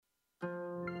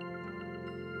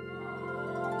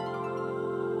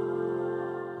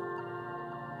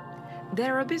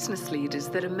There are business leaders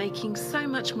that are making so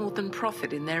much more than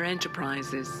profit in their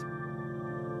enterprises.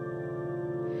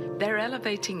 They're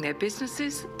elevating their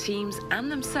businesses, teams,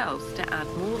 and themselves to add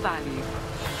more value.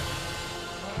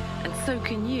 And so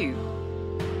can you.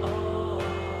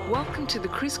 Welcome to the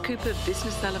Chris Cooper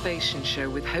Business Elevation Show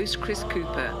with host Chris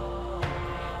Cooper.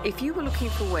 If you were looking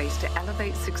for ways to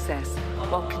elevate success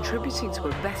while contributing to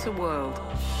a better world,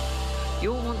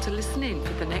 you'll want to listen in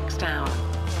for the next hour.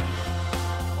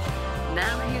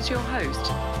 Now here's your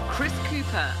host, Chris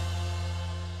Cooper.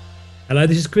 Hello,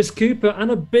 this is Chris Cooper,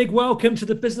 and a big welcome to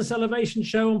the Business Elevation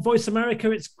Show on Voice America.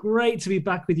 It's great to be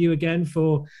back with you again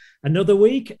for another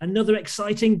week, another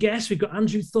exciting guest. We've got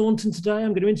Andrew Thornton today.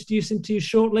 I'm going to introduce him to you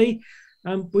shortly.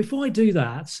 Before I do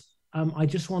that, I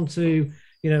just want to,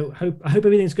 I hope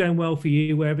everything's going well for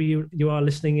you wherever you are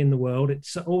listening in the world.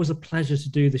 It's always a pleasure to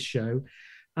do this show,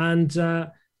 and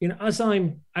as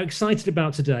I'm excited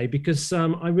about today, because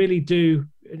I really do,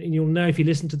 and you'll know if you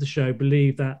listen to the show,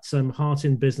 believe that heart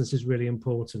in business is really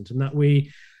important, and that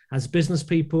we, as business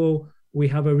people, we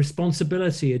have a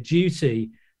responsibility, a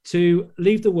duty to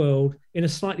leave the world in a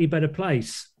slightly better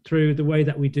place through the way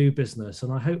that we do business.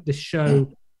 And I hope this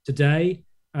show today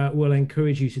will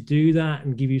encourage you to do that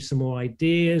and give you some more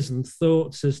ideas and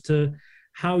thoughts as to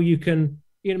how you can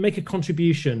make a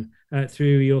contribution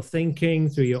through your thinking,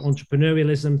 through your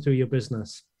entrepreneurialism, through your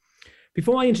business.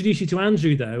 Before I introduce you to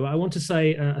Andrew, though, I want to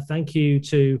say a thank you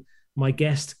to my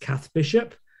guest, Kath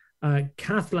Bishop.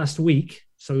 Kath last week,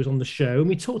 so was on the show, and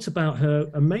we talked about her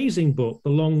amazing book, The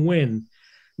Long Win.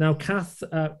 Now, Kath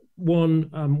won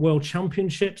world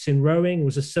championships in rowing,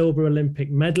 was a silver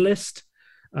Olympic medalist,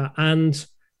 and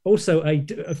also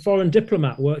a foreign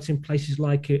diplomat, worked in places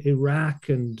like Iraq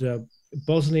and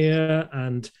Bosnia,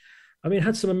 and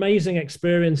had some amazing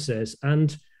experiences,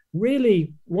 and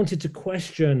really wanted to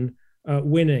question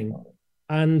winning.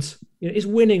 And is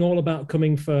winning all about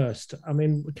coming first?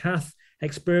 Kath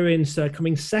experienced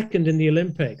coming second in the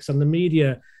Olympics, and the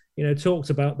media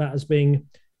talked about that as being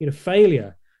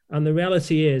failure. And the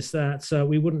reality is that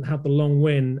we wouldn't have the long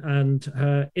win and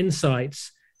her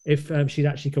insights if she'd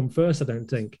actually come first, I don't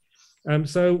think.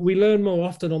 So we learn more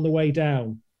often on the way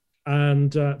down.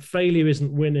 And failure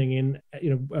isn't winning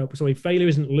failure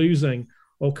isn't losing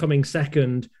or coming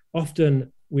second.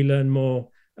 Often we learn more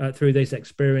through these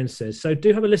experiences. So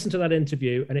do have a listen to that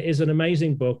interview, and it is an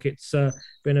amazing book. It's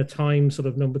been a time sort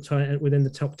of number 10 within the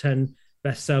top 10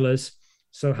 bestsellers.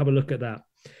 So have a look at that.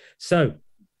 So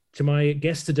to my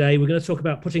guest today, we're going to talk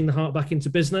about putting the heart back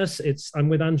into business. I'm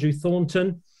with Andrew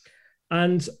Thornton,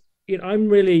 and I'm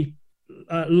really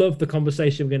love the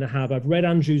conversation we're going to have. I've read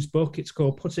Andrew's book. It's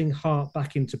called Putting Heart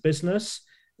Back into Business,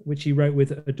 which he wrote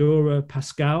with Eudora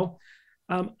Pascall.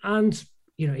 And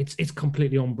it's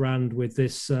completely on brand with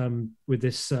this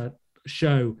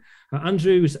show.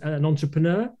 Andrew's an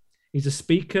entrepreneur. He's a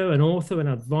speaker, an author, an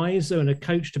advisor, and a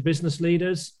coach to business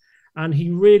leaders. And he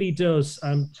really does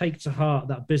take to heart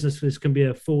that businesses can be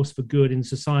a force for good in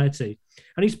society.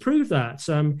 And he's proved that.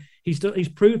 He's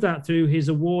proved that through his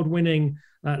award-winning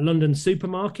London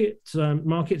markets,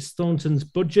 Thornton's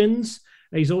Budgens.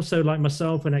 He's also, like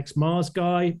myself, an ex-Mars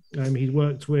guy. He's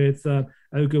worked with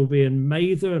Ogilvy and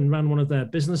Mather and ran one of their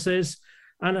businesses.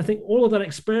 And I think all of that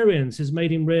experience has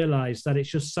made him realize that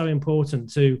it's just so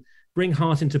important to bring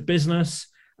heart into business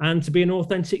and to be an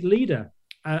authentic leader.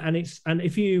 And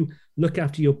if you look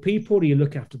after your people, you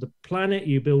look after the planet,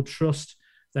 you build trust,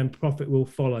 then profit will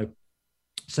follow.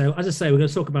 So as I say, we're going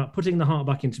to talk about putting the heart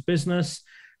back into business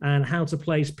and how to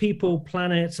place people,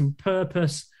 planet, and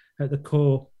purpose at the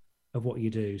core of what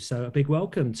you do. So a big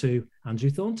welcome to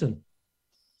Andrew Thornton.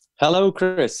 Hello,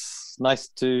 Chris. Nice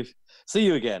to see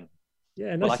you again.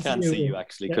 Yeah, I can't see you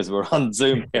actually because we're on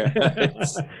Zoom here.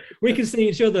 We can see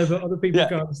each other, but other people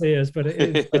can't see us. But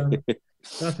it is.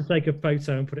 I have to take a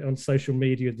photo and put it on social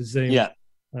media, the Zoom. Yeah.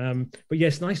 But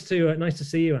yes, nice to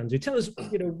see you, Andrew. Tell us,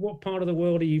 what part of the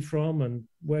world are you from, and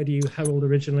where do you hail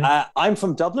originally? I'm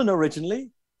from Dublin originally.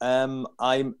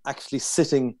 I'm actually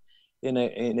sitting in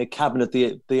a cabin at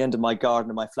the end of my garden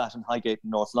in my flat in Highgate in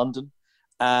North London,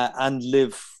 and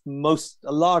live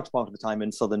a large part of the time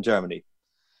in southern Germany.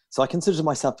 So I consider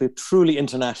myself a truly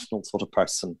international sort of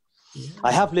person. Yeah.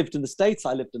 I have lived in the States.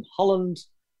 I lived in Holland.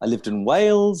 I lived in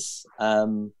Wales,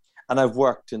 and I've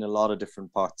worked in a lot of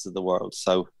different parts of the world.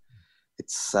 So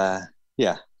it's I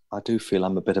do feel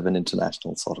I'm a bit of an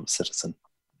international sort of citizen.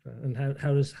 And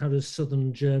how does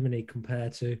southern Germany compare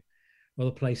to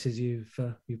other places you've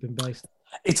been based?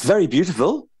 It's very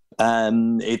beautiful.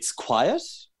 It's quiet.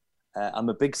 I'm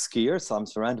a big skier, so I'm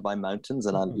surrounded by mountains,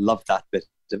 and I love that bit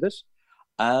of it.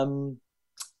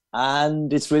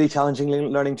 And it's really challenging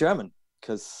learning German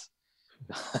because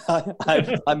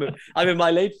I'm in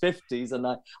my late 50s, and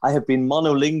I have been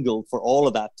monolingual for all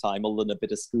of that time, other than a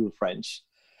bit of school French,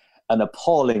 and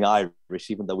appalling Irish,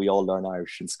 even though we all learn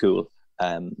Irish in school.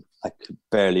 I could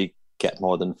barely get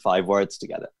more than 5 words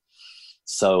together.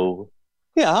 So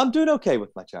yeah, I'm doing okay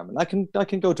with my German. I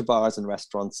can go to bars and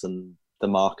restaurants and the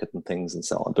market and things and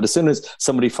so on. But as soon as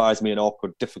somebody fires me an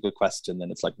awkward, difficult question, then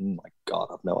it's like, oh my God,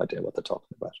 I've no idea what they're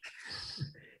talking about.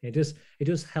 It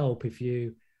does help if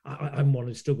you. I'm one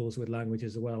who struggles with language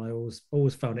as well. I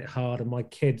always found it hard, and my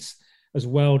kids as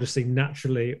well just seem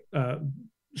naturally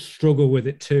struggle with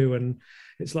it too. And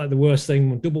it's like the worst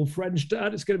thing. Double French,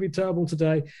 Dad. It's going to be terrible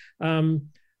today.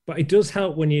 But it does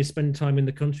help when you spend time in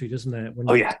the country, doesn't it? When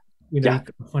you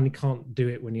finally can't do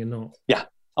it when you're not. Yeah.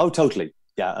 Oh, totally.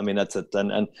 Yeah. I mean, that's it.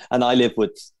 And I live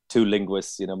with 2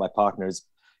 linguists. You know, my partner is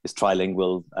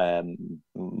trilingual.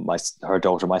 Her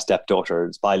daughter, my stepdaughter,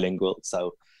 is bilingual.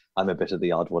 So I'm a bit of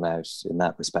the odd one out in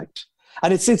that respect.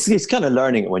 And it's kind of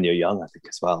learning it when you're young, I think,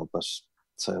 as well. But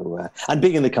so and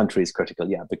being in the country is critical,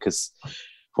 yeah, because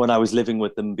when I was living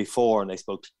with them before and they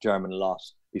spoke German a lot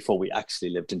before we actually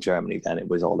lived in Germany, then it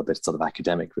was all a bit sort of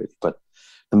academic, really. But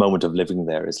the moment of living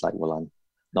there is like, well, I'm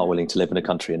not willing to live in a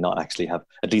country and not actually have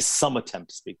at least some attempt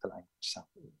to speak the language. So.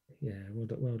 Yeah,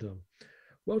 well done.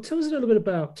 Well, tell us a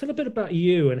bit about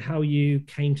you and how you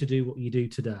came to do what you do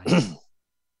today.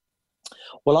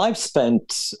 Well, I've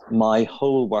spent my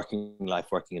whole working life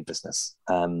working in business.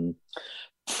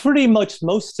 Pretty much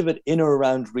most of it in or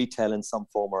around retail in some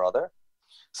form or other,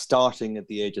 starting at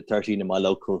the age of 13 in my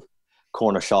local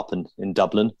corner shop in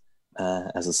Dublin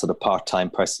as a sort of part-time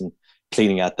person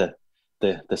cleaning out the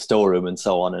storeroom and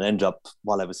so on, and ended up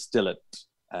while I was still at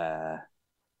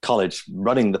college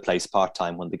running the place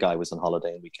part-time when the guy was on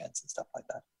holiday and weekends and stuff like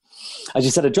that. As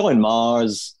you said, I joined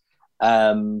Mars,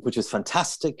 which was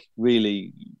fantastic,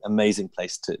 really amazing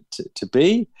place to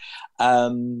be.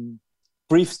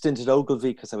 Brief stint at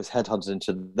Ogilvy because I was headhunted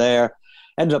into there.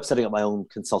 Ended up setting up my own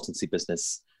consultancy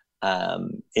business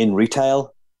in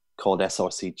retail called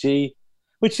SRCG,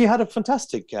 which he had a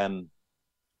fantastic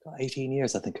 18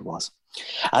 years, I think it was.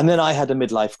 And then I had a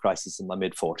midlife crisis in my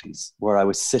mid-40s where I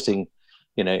was sitting,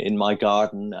 in my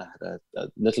garden. I had a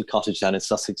little cottage down in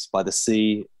Sussex by the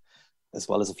sea, as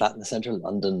well as a flat in the centre of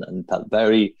London, and felt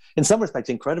very, in some respects,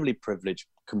 incredibly privileged,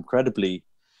 incredibly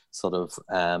sort of,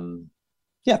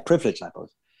 privileged, I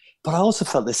suppose. But I also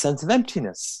felt this sense of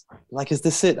emptiness. Like, is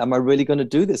this it? Am I really going to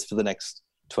do this for the next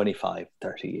 25,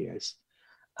 30 years?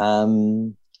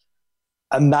 And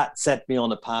that set me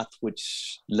on a path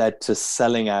which led to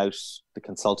selling out the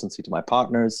consultancy to my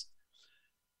partners,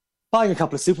 buying a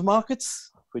couple of supermarkets,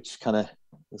 which kind of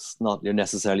is not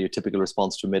necessarily your typical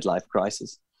response to a midlife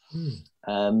crisis.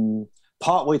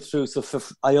 Partway through,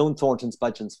 I owned Thornton's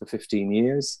Budgens for 15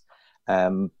 years.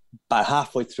 About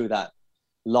halfway through that,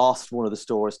 lost one of the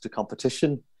stores to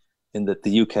competition in that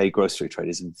the UK grocery trade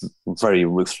is very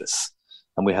ruthless.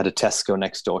 And we had a Tesco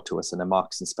next door to us and a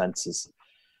Marks and Spencer's,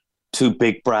 2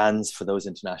 big brands for those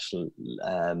international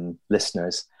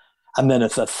listeners. And then a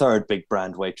third big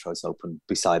brand, Waitrose, opened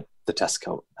beside the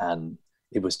Tesco. And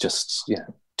it was just,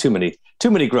 too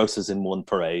many grocers in one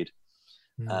parade.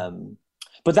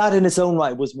 But that in its own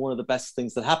right was one of the best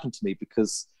things that happened to me,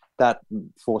 because that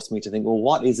forced me to think, well,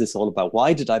 what is this all about?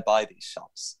 Why did I buy these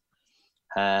shops?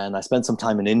 And I spent some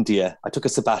time in India. I took a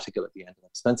sabbatical at the end. I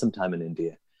spent some time in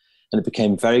India, and it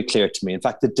became very clear to me. In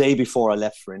fact, the day before I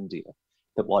left for India,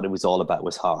 that what it was all about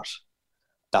was heart.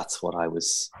 That's what I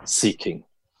was seeking.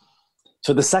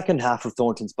 So the second half of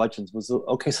Thornton's Budgens was,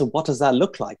 okay, so what does that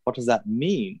look like? What does that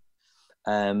mean?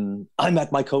 I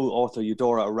met my co-author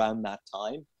Eudora around that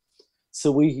time.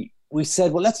 So we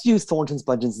said, well, let's use Thornton's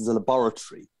Budgens as a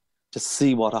laboratory to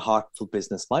see what a heartful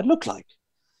business might look like.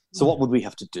 So what would we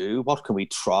have to do? What can we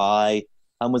try?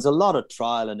 And was a lot of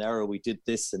trial and error. We did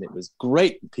this and it was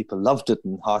great. People loved it,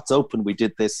 and hearts open. We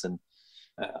did this and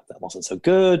that wasn't so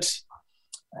good.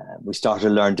 We started to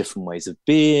learn different ways of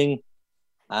being.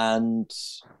 And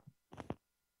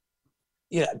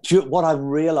what I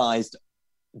realized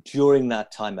during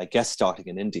that time, I guess starting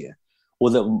in India,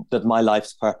 was that my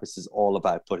life's purpose is all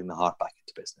about putting the heart back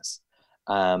into business.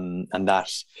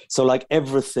 So like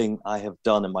everything I have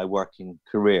done in my working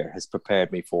career has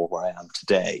prepared me for where I am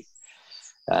today.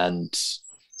 And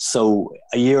so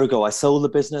a year ago, I sold the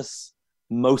business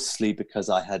mostly because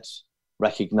I had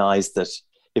recognized that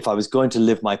if I was going to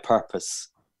live my purpose,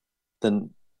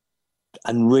 then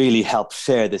and really help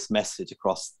share this message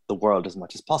across the world as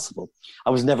much as possible, I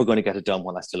was never going to get it done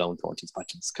while I still own Thornton's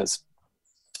Budgens, because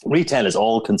retail is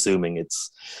all consuming.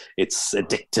 It's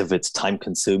addictive. It's time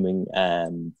consuming.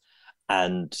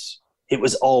 And it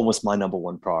was almost my number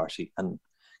one priority. And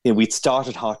we'd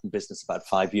started Thornton Business about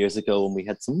 5 years ago, and we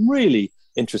had some really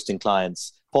interesting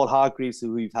clients. Paul Hargreaves,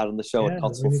 who we've had on the show at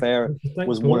Cotswold Fair,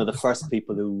 was one of the first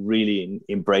people who really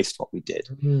embraced what we did.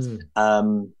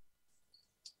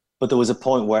 But there was a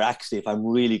point where actually, if we're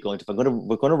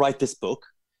going to write this book,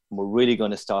 and we're really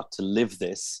going to start to live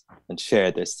this and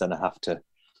share this, then I have to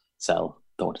sell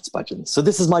Thornton's Budgens. So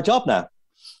this is my job now.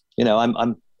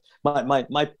 I'm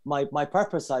my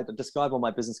purpose. I describe on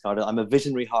my business card. I'm a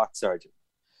visionary heart surgeon.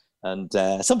 And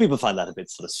some people find that a bit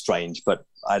sort of strange, but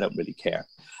I don't really care.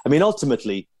 I mean,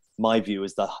 ultimately, my view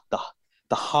is that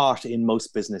the heart in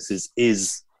most businesses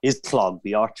is clogged.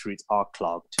 The arteries are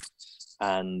clogged,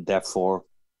 and therefore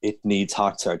it needs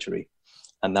heart surgery.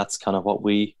 And that's kind of what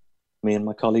me and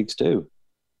my colleagues do.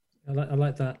 I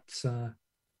like that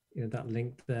that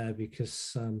link there,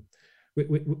 because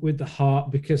with the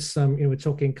heart, because we're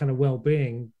talking kind of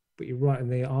well-being. But you're right,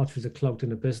 and the arteries are clogged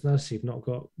in a business. You've not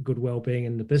got good well-being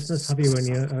in the business, have you? When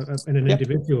you're in an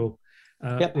individual,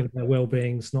 their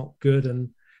well-being's not good, and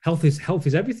health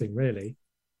is everything, really.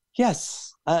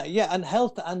 Yes, and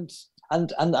health and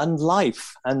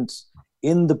life. And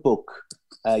in the book,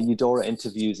 Eudora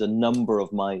interviews a number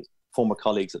of my former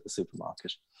colleagues at the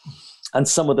supermarket, and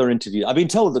some of their interviews. I've been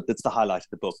told that it's the highlight of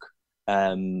the book.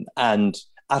 And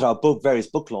at our various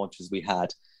book launches we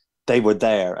had, they were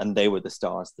there, and they were the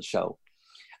stars of the show.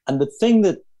 And the thing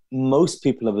that most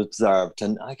people have observed,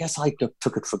 and I guess I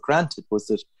took it for granted, was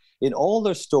that in all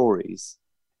their stories,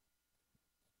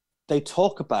 they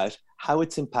talk about how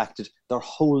it's impacted their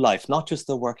whole life, not just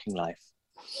their working life.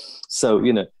 So,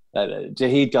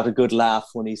 Jahid got a good laugh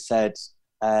when he said,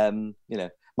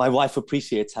 my wife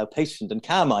appreciates how patient and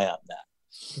calm I am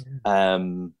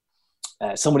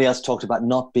now. Somebody else talked about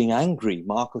not being angry.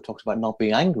 Marco talked about not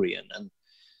being angry, and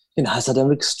has had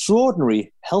an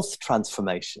extraordinary health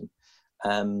transformation.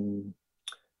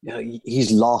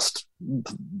 He's lost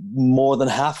more than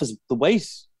half the weight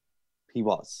he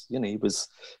was.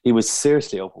 He was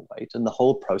seriously overweight, and the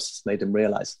whole process made him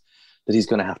realize that he's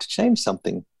going to have to change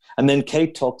something. And then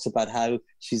Kate talks about how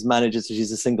she's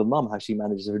a single mom, how she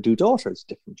manages her two daughters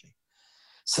differently.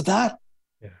 So that,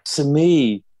 to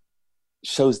me,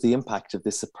 shows the impact of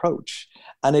this approach.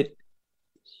 And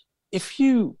if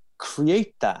you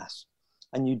create that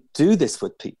and you do this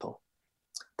with people,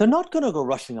 they're not going to go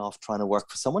rushing off trying to work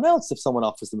for someone else if someone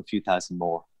offers them a few thousand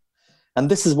more. And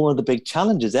this is one of the big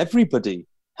challenges everybody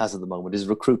has at the moment, is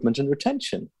recruitment and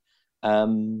retention.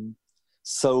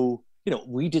 So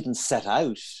we didn't set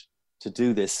out to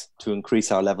do this to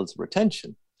increase our levels of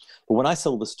retention, but when I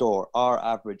sold the store, our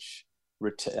average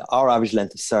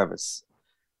length of service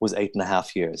was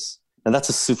 8.5 years. And that's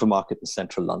a supermarket in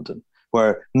central London,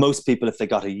 where most people, if they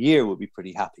got a year, would be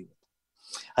pretty happy with.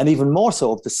 And even more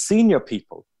so of the senior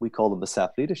people, we call them the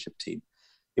self-leadership team,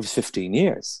 it was 15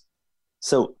 years.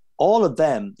 So all of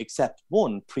them, except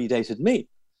one, predated me.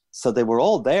 So they were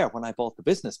all there when I bought the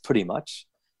business, pretty much.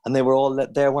 And they were all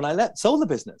there when I sold the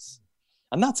business.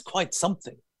 And that's quite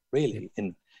something, really,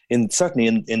 certainly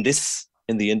in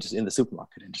the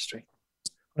supermarket industry.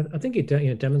 I think it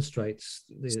demonstrates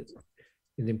the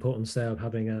importance there of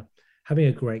having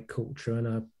a great culture and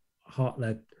a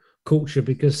heart-led culture,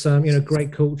 because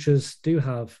great cultures do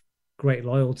have great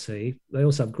loyalty. They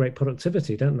also have great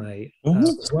productivity, don't they?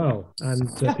 As well, and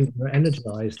people are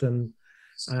energized and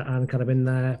kind of in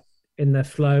their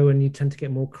flow, and you tend to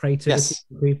get more creative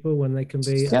people when they can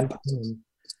be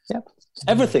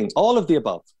everything, all of the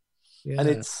above. And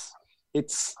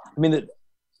it's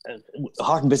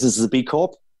Thornton Business is a B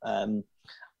Corp, and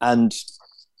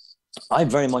I'm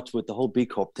very much with the whole B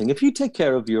Corp thing. If you take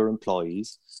care of your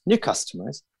employees, your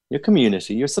customers, your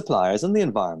community, your suppliers, and the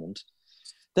environment,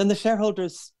 then the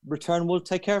shareholders' return will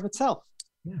take care of itself.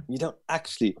 Yeah. You don't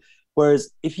actually.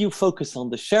 Whereas if you focus on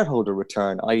the shareholder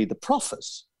return, i.e. the profit,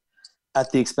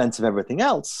 at the expense of everything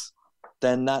else,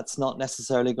 then that's not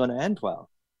necessarily going to end well.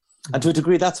 Mm-hmm. And to a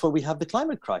degree, that's where we have the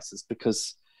climate crisis,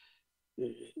 because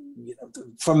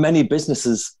for many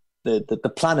businesses,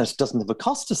 the planet doesn't have a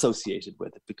cost associated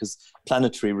with it, because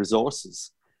planetary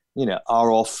resources,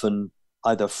 are often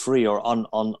either free or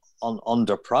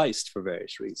underpriced for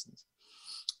various reasons.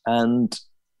 And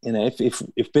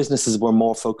if businesses were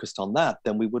more focused on that,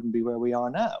 then we wouldn't be where we are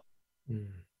now.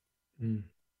 Mm.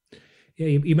 Yeah,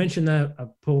 you mentioned there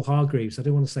Paul Hargreaves. I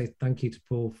do want to say thank you to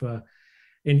Paul for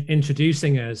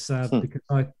introducing us, because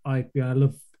I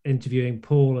love interviewing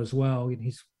Paul as well.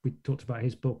 We talked about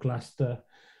his book last,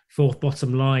 Fourth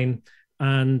Bottom Line,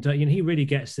 and he really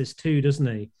gets this too, doesn't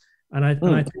he? And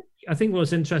I think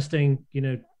what's interesting,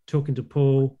 talking to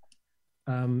Paul,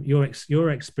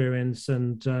 your experience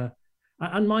and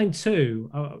and mine too.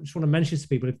 I just want to mention to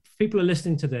people, if people are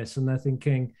listening to this and they're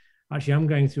thinking, actually, I'm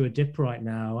going through a dip right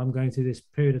now. I'm going through this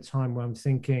period of time where I'm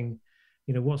thinking,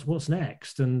 what's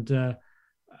next? And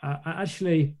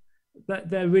actually,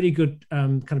 they're really good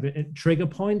kind of trigger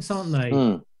points, aren't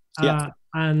they?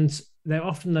 And they're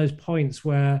often those points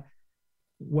where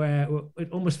it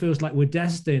almost feels like we're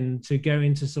destined to go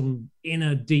into some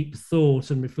inner deep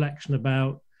thought and reflection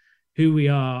about who we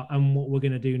are and what we're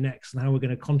going to do next and how we're going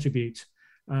to contribute.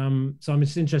 So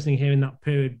it's interesting hearing that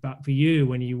period back for you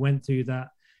when you went through that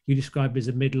you described as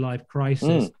a midlife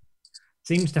crisis.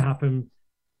 Seems to happen.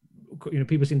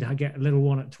 People seem to get a little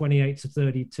one at 28 to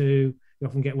 32. You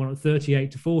often get one at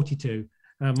 38 to 42.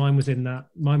 Mine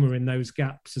were in those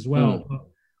gaps as well. But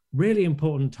really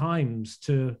important times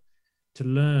to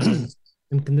learn,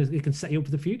 and it can set you up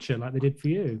for the future like they did for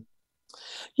you.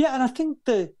 Yeah, and I think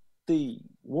the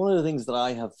one of the things that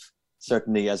I have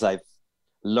certainly, as I've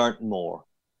learned more,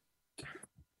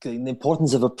 the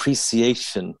importance of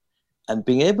appreciation and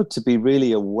being able to be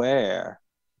really aware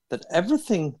that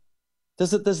everything,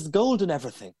 there's gold in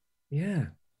everything. Yeah.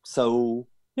 So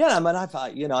yeah, I mean, I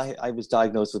was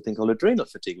diagnosed with a thing called adrenal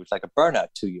fatigue, which was like a burnout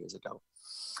 2 years ago,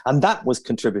 and that was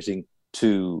contributing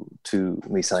to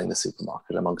me selling the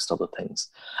supermarket, amongst other things.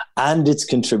 And it's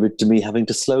contributed to me having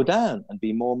to slow down and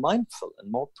be more mindful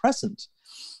and more present.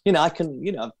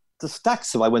 The stacks.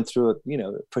 So I went through a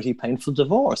pretty painful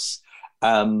divorce.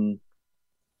 What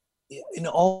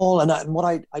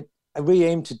I really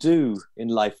aim to do in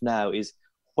life now is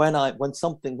when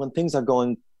things are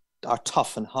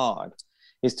tough and hard,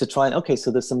 is to try and, so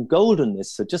there's some gold in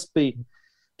this. So just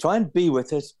try and be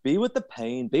with it, be with the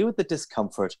pain, be with the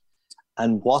discomfort.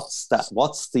 And what's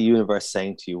the universe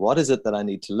saying to you? What is it that I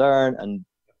need to learn and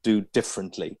do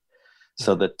differently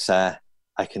so that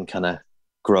I can kind of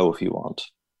grow, if you want?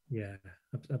 Yeah,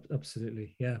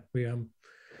 absolutely. Yeah,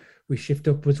 we shift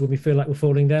upwards when we feel like we're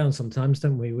falling down sometimes,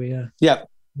 don't we? Yeah,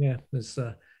 there's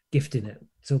a gift in it,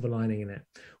 silver lining in it.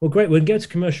 Well, great. We'll go to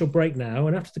commercial break now.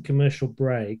 And after the commercial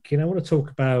break, I want to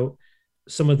talk about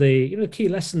some of the key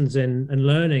lessons and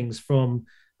learnings from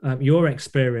your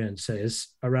experiences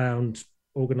around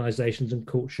organizations and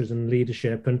cultures and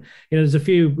leadership. And there's a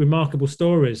few remarkable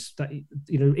stories that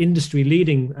industry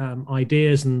leading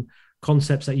ideas and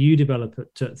concepts that you develop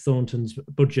at Thornton's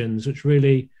Budgens, which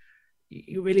really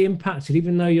impacted,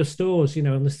 even though your stores,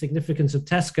 and the significance of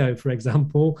Tesco, for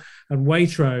example, and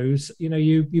Waitrose,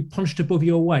 you punched above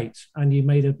your weight and you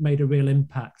made a real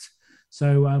impact.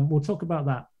 So we'll talk about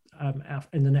that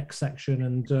in the next section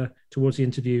and towards the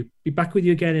interview. Be back with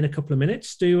you again in a couple of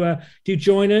minutes. Do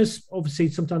join us. Obviously,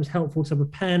 sometimes helpful to have a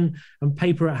pen and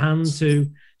paper at hand to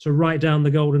write down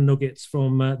the golden nuggets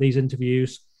from these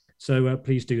interviews. So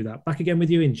please do that. Back again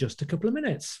with you in just a couple of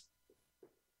minutes.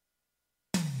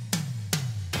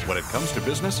 When it comes to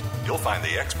business, you'll find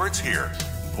the experts here.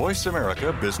 Voice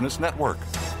America Business Network.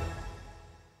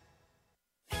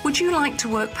 Would you like to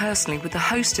work personally with the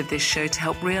host of this show to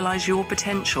help realize your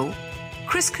potential?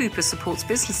 Chris Cooper supports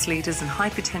business leaders and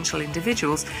high potential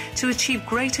individuals to achieve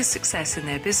greater success in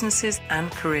their businesses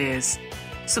and careers.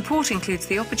 Support includes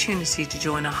the opportunity to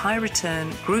join a high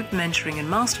return group mentoring and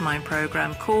mastermind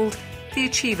program called the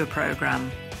Achiever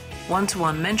Program.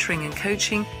 One-to-one mentoring and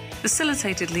coaching,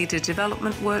 facilitated leader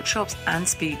development workshops and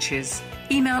speeches.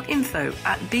 Email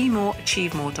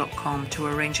info@bemoreachievemore.com to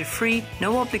arrange a free,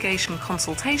 no-obligation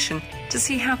consultation to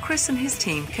see how Chris and his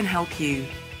team can help you.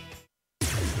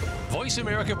 Voice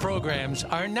America programs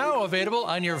are now available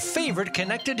on your favorite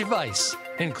connected device,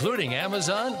 including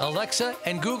Amazon, Alexa,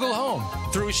 and Google Home.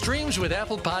 Through streams with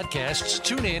Apple Podcasts,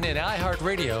 TuneIn, and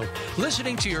iHeartRadio,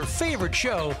 listening to your favorite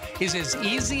show is as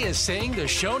easy as saying the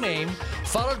show name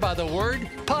followed by the word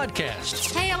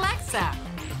podcast. Hey, Alexa,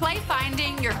 play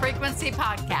Finding Your Frequency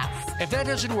podcast. If that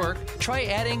doesn't work, try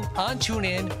adding on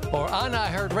TuneIn or on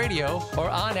iHeartRadio or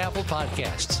on Apple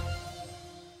Podcasts.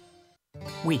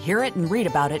 We hear it and read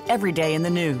about it every day in the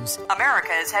news.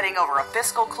 America is heading over a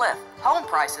fiscal cliff. Home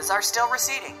prices are still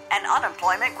receding and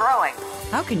unemployment growing.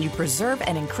 How can you preserve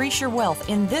and increase your wealth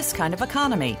in this kind of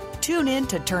economy? Tune in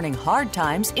to Turning Hard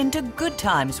Times into Good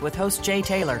Times with host Jay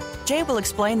Taylor. Jay will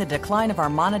explain the decline of our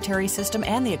monetary system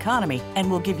and the economy and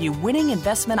will give you winning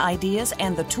investment ideas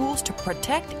and the tools to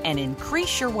protect and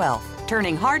increase your wealth.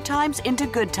 Turning Hard Times into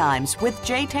Good Times with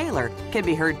Jay Taylor can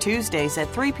be heard Tuesdays at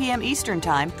 3 p.m. Eastern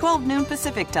Time, 12 noon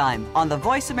Pacific Time on the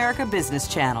Voice America Business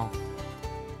Channel.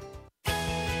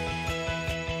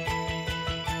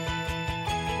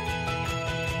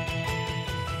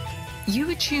 You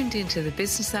are tuned into the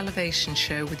Business Elevation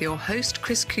Show with your host,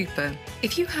 Chris Cooper.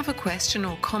 If you have a question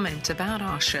or comment about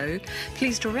our show,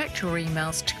 please direct your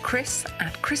emails to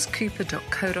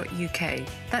chris@chriscooper.co.uk.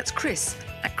 That's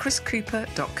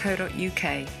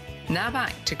chris@chriscooper.co.uk. Now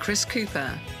back to Chris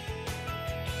Cooper.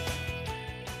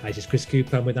 Hi, this is Chris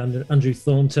Cooper. I'm with Andrew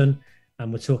Thornton,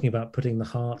 and we're talking about putting the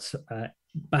heart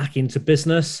back into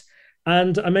business.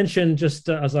 And I mentioned just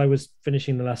as I was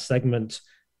finishing the last segment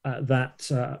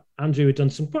that Andrew had done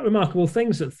some quite remarkable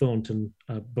things at Thornton's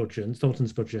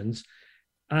Budgens.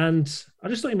 And I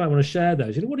just thought you might want to share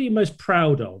those. What are you most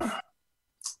proud of?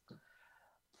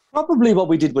 Probably what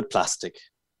we did with plastic.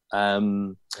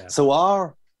 So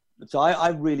I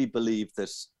really believe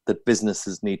that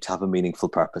businesses need to have a meaningful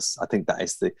purpose. I think that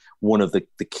is one of the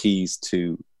keys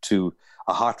to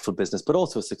a heartful business, but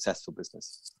also a successful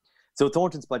business. So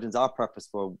Thornton's Budgens, our purpose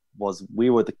was we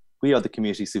are the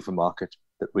community supermarket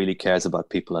that really cares about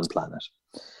people and planet.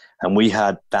 And we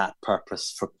had that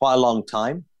purpose for quite a long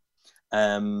time.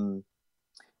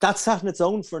 That sat on its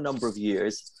own for a number of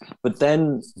years, but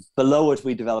then below it,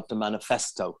 we developed a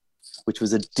manifesto, which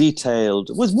was it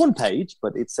was one page,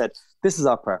 but it said, this is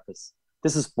our purpose.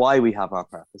 This is why we have our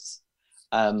purpose.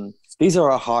 These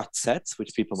are our heart sets,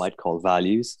 which people might call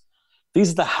values.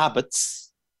 These are the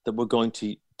habits that we're going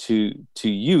to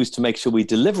use to make sure we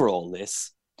deliver all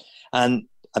this. And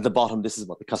at the bottom, this is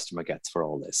what the customer gets for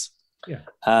all this. Yeah.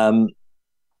 And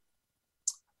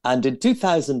in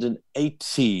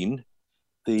 2018,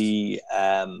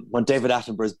 when David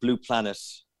Attenborough's Blue Planet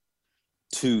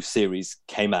 2 series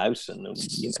came out and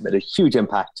made a huge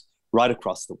impact right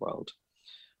across the world,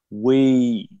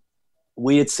 we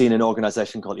had seen an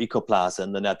organization called Ecoplaza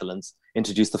in the Netherlands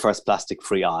introduce the first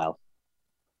plastic-free aisle.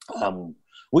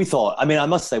 We thought, I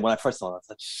must say, when I first saw it, I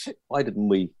thought, shit, why didn't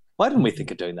we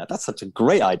think of doing that? That's such a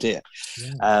great idea.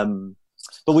 Yeah.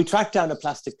 But we tracked down a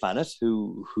Plastic Planet,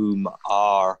 whom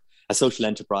are a social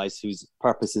enterprise whose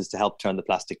purpose is to help turn the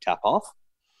plastic tap off.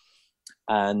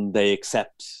 And they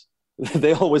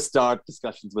always start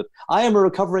discussions with, I am a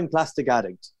recovering plastic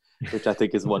addict, which I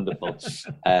think is wonderful.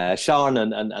 Sean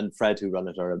and Fred, who run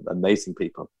it, are amazing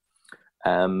people.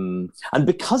 And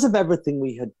because of everything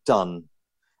we had done,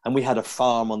 and we had a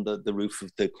farm on the roof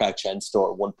of the Crouch End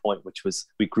store at one point,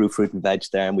 we grew fruit and veg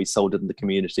there, and we sold it in the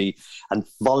community, and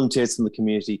volunteers from the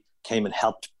community came and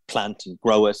helped plant and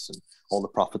grow it, and all the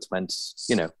profits went,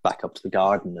 back up to the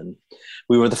garden. And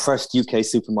we were the first UK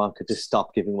supermarket to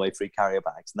stop giving away free carrier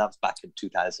bags, and that was back in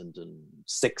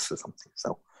 2006 or something.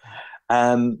 So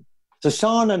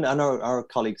Sean and our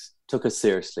colleagues took us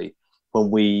seriously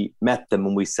when we met them,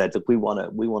 and we said that we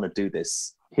want to do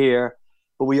this here,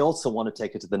 but we also want to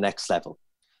take it to the next level,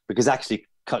 because actually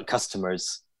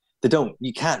customers, people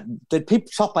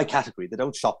shop by category, they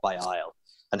don't shop by aisle,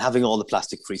 and having all the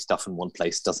plastic-free stuff in one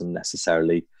place doesn't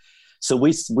necessarily. So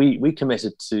we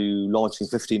committed to launching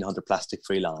 1,500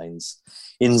 plastic-free lines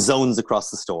in zones across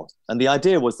the store. And the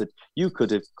idea was that you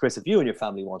could, if you and your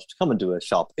family wanted to come and do a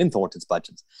shop in Thornton's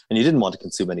Budgens, and you didn't want to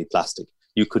consume any plastic,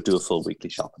 you could do a full weekly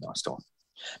shop in our store.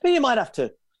 But you might have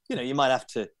to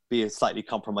be a slightly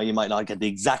compromised. You might not get the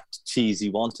exact cheese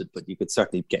you wanted, but you could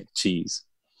certainly get cheese.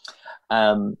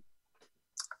 And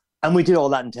we did all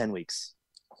that in 10 weeks.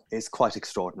 It's quite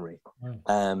extraordinary. Wow.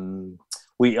 On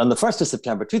the 1st of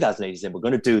September 2018, said, we're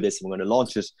going to do this and we're going to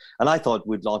launch it. And I thought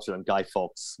we'd launch it on Guy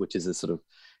Fawkes, which is a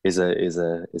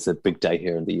big day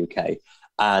here in the UK.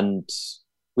 And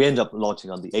we ended up launching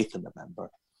on the 8th of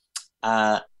November.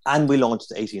 And we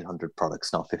launched 1,800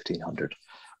 products, not 1,500.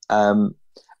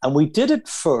 And we did it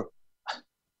for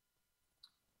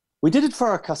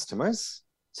our customers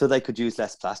so they could use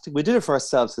less plastic. We did it for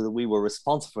ourselves so that we were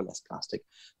responsible for less plastic.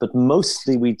 But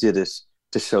mostly we did it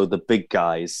to show the big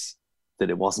guys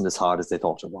that it wasn't as hard as they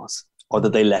thought it was, or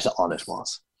that they let on it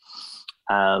was.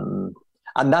 And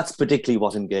that's particularly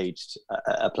what engaged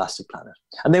a Plastic Planet.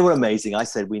 And they were amazing. I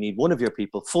said, we need one of your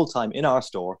people full-time in our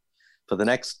store for the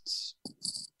next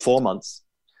 4 months,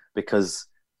 because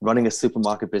running a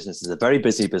supermarket business is a very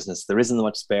busy business. There isn't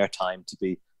much spare time to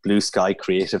be blue sky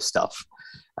creative stuff.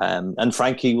 And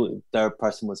Frankie, their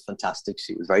person, was fantastic.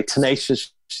 She was very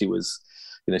tenacious. She was,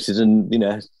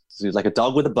 she was like a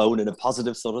dog with a bone in a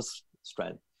positive sort of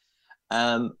strength.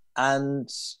 And on the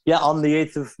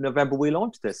 8th of November, we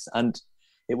launched this. And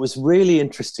it was really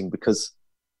interesting because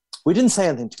we didn't say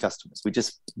anything to customers. We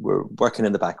just were working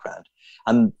in the background.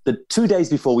 And the 2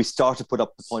 days before, we started to put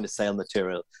up the point of sale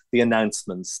material, the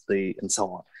announcements, and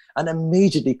so on. And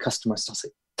immediately customers started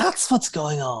saying, that's what's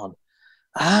going on.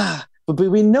 But but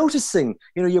we're noticing,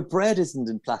 your bread isn't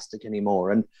in plastic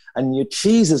anymore, and your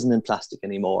cheese isn't in plastic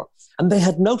anymore. And they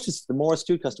had noticed, the more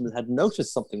astute customers had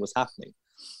noticed something was happening.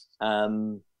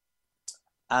 And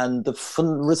the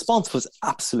response was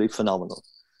absolutely phenomenal.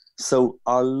 So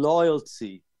our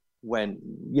loyalty went,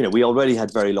 we already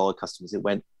had very loyal customers. It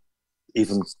went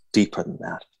even deeper than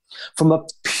that. From a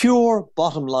pure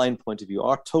bottom line point of view,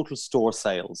 our total store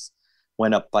sales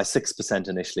went up by 6%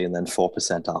 initially and then 4%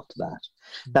 after that.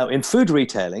 Now, in food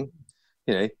retailing,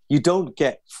 you don't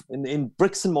get, in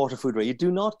bricks and mortar food, you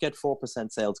do not get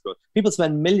 4% sales growth. People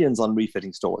spend millions on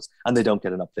refitting stores and they don't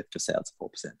get an uplift of sales of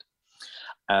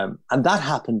 4%. And that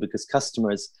happened because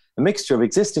customers, a mixture of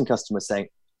existing customers saying,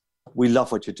 we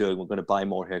love what you're doing, we're going to buy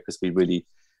more here because we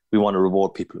want to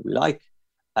reward people who we like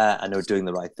and are doing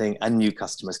the right thing, and new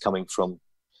customers coming from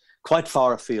quite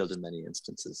far afield in many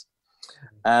instances.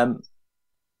 One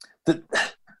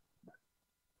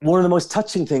of the most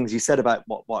touching things you said about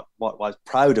what I was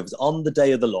proud of is on the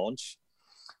day of the launch,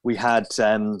 we had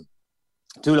two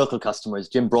local customers,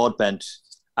 Jim Broadbent,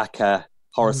 aka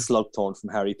Horace Slughorn from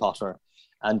Harry Potter,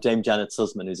 and Dame Janet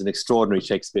Sussman, who's an extraordinary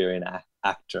Shakespearean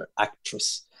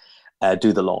actress,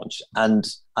 do the launch. And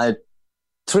I had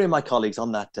three of my colleagues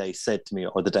on that day said to me,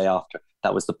 or the day after,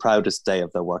 that was the proudest day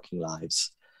of their working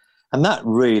lives. And that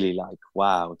really,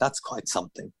 wow, that's quite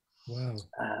something. Wow.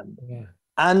 Yeah.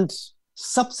 And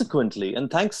subsequently, and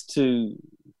thanks to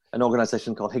an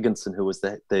organization called Higginson, who was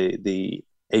the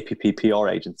APP PR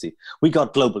agency, we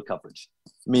got global coverage.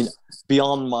 I mean,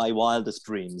 beyond my wildest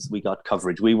dreams, we got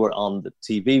coverage. We were on the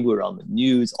TV, we were on the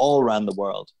news all around the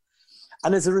world.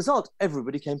 And as a result,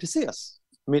 everybody came to see us.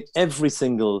 I mean,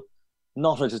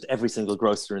 not just every single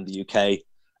grocer in the UK,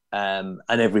 and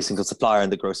every single supplier in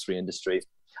the grocery industry.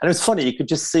 And it was funny, you could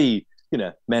just see,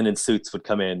 men in suits would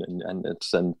come in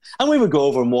and we would go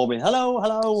over and warm in, hello,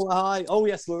 hi. Oh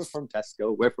yes, we're from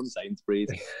Tesco, we're from Sainsbury's.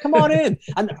 Come on in.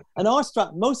 And our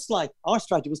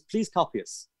strategy was, please copy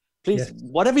us. Please,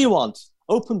 whatever you want,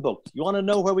 open book. You want to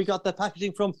know where we got that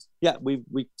packaging from? Yeah, we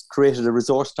created a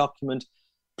resource document.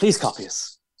 Please copy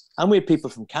us. And we had people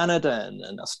from Canada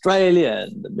and Australia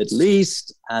and the Middle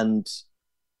East, and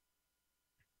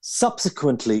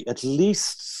subsequently at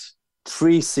least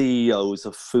 3 CEOs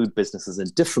of food businesses in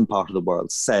different parts of the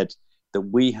world said that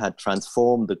we had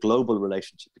transformed the global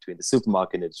relationship between the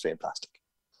supermarket industry and plastic.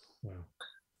 Wow.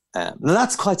 Now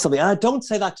that's quite something. And I don't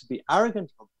say that to be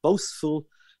arrogant or boastful,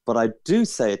 but I do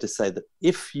say it to say that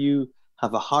if you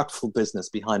have a heartful business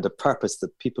behind a purpose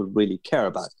that people really care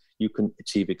about, you can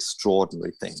achieve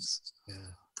extraordinary things.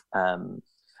 Yeah.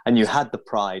 And you had the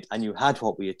pride, and you had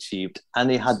what we achieved,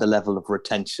 and you had the level of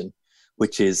retention,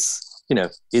 which is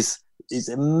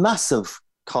a massive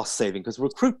cost saving, because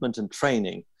recruitment and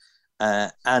training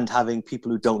and having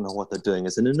people who don't know what they're doing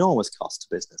is an enormous cost to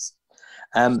business.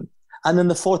 And then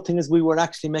the fourth thing is we were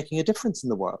actually making a difference in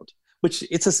the world, which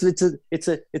it's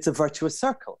a virtuous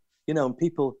circle, and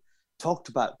people talked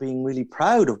about being really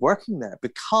proud of working there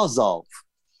because of,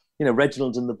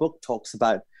 Reginald in the book talks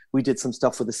about, we did some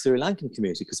stuff with the Sri Lankan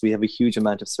community because we have a huge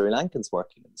amount of Sri Lankans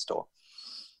working in the store.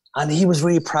 And he was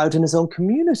really proud in his own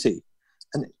community.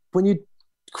 And when you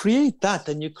create that,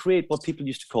 then you create what people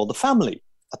used to call the family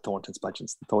at Thornton's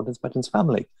Budgens, the Thornton's Budgens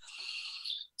family.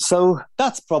 So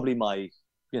that's probably my,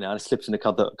 I slipped in a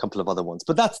couple of other ones,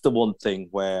 but that's the one thing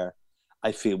where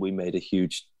I feel we made a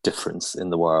huge difference in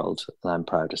the world, and I'm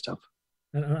proudest of.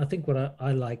 And I think what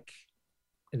I like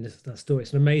in that story,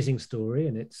 it's an amazing story,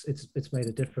 and it's made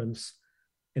a difference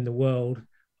in the world.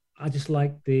 I just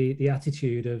like the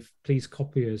attitude of, please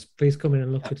copy us, please come in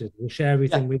and look at it, we'll share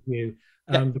everything with you,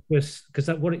 because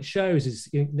what it shows is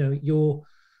your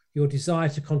desire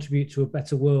to contribute to a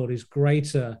better world is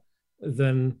greater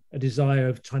than a desire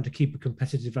of trying to keep a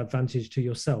competitive advantage to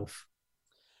yourself.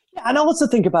 Yeah, and I also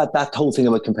think about that whole thing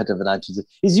about competitive advantage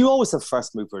is you always have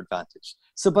first mover advantage.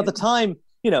 So by the time,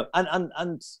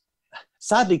 and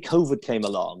sadly COVID came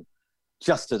along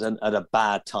just at a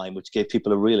bad time, which gave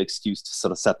people a real excuse to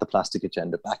sort of set the plastic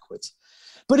agenda backwards.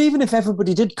 But even if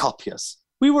everybody did copy us,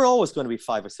 we were always going to be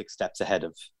 5 or 6 steps ahead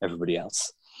of everybody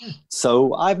else.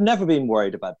 So I've never been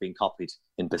worried about being copied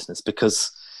in business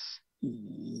because,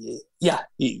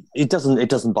 it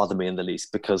doesn't bother me in the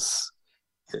least, because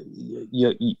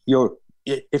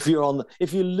if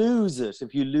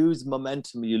you lose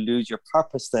momentum, you lose your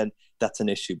purpose, then that's an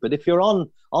issue. But if you're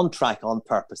on track, on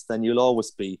purpose, then you'll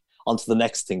always be onto the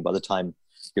next thing by the time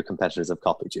your competitors have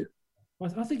copied you.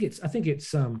 I think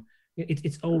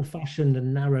it's old-fashioned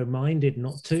and narrow-minded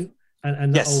not to,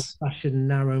 and that old-fashioned,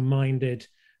 narrow-minded,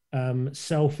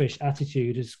 selfish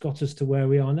attitude has got us to where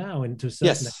we are now, and to a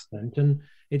certain extent. And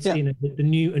It's a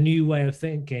new way of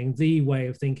thinking. The way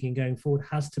of thinking going forward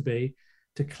has to be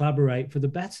to collaborate for the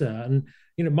better. And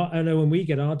I know when we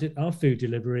get our food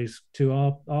deliveries to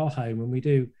our home, and we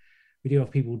do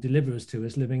have people deliver us to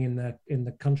us living in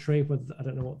the country. I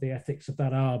don't know what the ethics of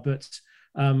that are, but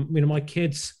my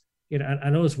kids,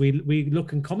 and us, we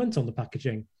look and comment on the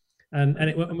packaging,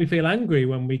 and we feel angry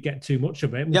when we get too much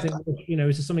of it. And we think, is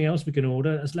there something else we can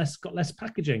order that's got less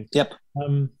packaging? Yep.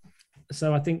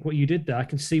 So I think what you did there, I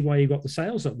can see why you got the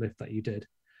sales uplift that you did.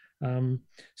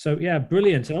 So yeah,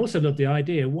 brilliant. I also love the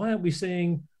idea. Why aren't we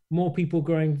seeing more people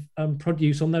growing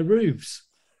produce on their roofs?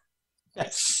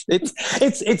 Yes,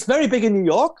 it's very big in New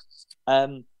York.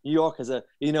 New York has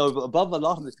above a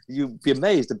lot of you'd be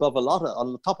amazed,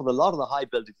 on the top of a lot of the high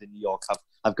buildings in New York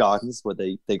have gardens where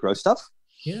they grow stuff.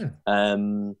 Yeah.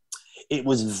 It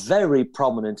was very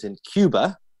prominent in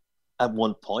Cuba at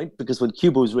one point, because when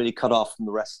Cuba was really cut off from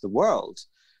the rest of the world,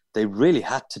 they really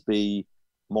had to be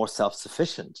more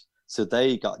self-sufficient. So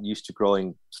they got used to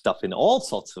growing stuff in all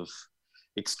sorts of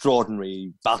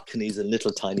extraordinary balconies and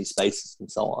little tiny spaces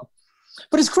and so on.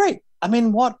 But it's great.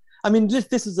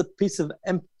 This is a piece of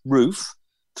roof,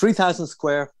 300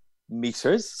 square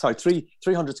meters,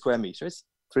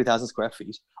 3,000 square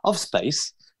feet of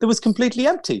space that was completely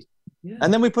empty. Yeah.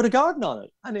 And then we put a garden on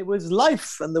it, and it was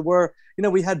life. And there were,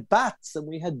 we had bats, and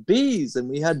we had bees, and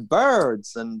we had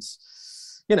birds. And,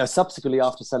 subsequently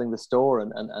after selling the store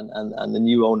and the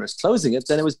new owners closing it,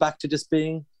 then it was back to just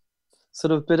being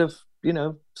sort of a bit of,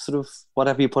 sort of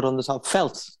whatever you put on the top,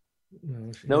 felt.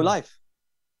 No life.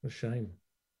 What a shame.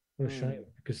 What a shame.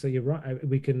 Because you're right.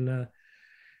 We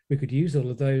could use all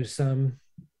of those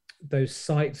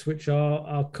sites which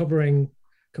are covering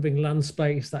land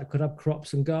space that could have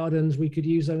crops and gardens. We could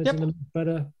use those in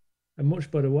a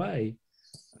much better way.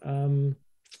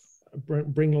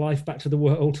 Bring life back to the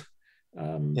world.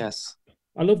 Yes,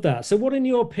 I love that. So, what, in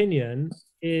your opinion,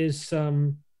 is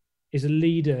a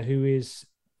leader who is,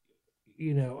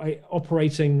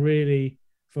 operating really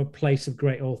from a place of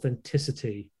great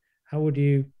authenticity? What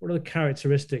are the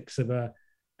characteristics of a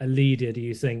leader, do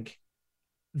you think,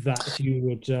 that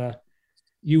you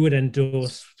would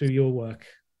endorse through your work?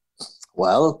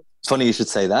 Well, funny you should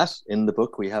say that. In the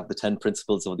book, we have the 10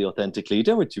 principles of the authentic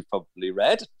leader, which you've probably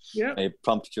read. Yeah. May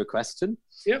prompt your question.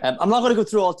 Yep. I'm not going to go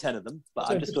through all 10 of them, but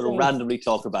I'm just going to randomly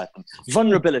talk about them.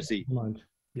 Vulnerability.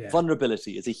 Yeah.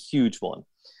 Vulnerability is a huge one.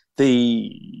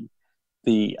 The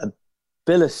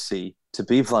ability to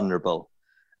be vulnerable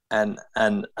and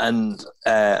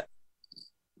to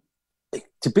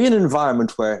be in an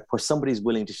environment where somebody's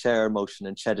willing to share emotion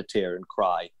and shed a tear and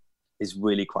cry is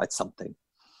really quite something.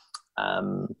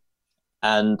 And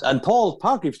Paul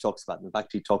Pargreaves talks about it. In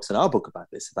fact, he talks in our book about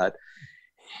this, about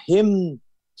him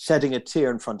shedding a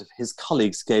tear in front of his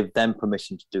colleagues gave them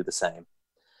permission to do the same.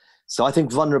 So I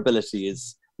think vulnerability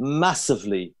is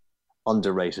massively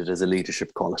underrated as a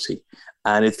leadership quality.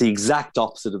 And it's the exact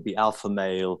opposite of the alpha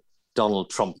male, Donald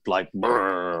Trump, like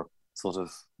sort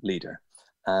of leader.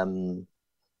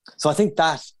 So I think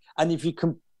that, and if you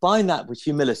combine that with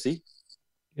humility,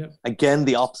 again,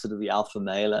 the opposite of the alpha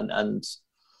male, and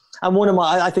one of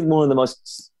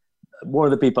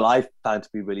the people I found to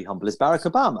be really humble is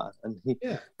Barack Obama. And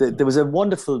there was the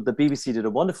BBC did a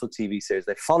wonderful TV series.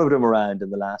 They followed him around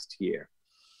in the last year.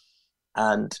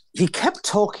 And he kept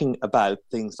talking about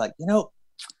things like,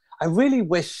 I really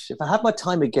wish if I had my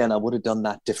time again, I would have done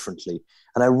that differently.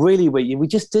 And I really wish we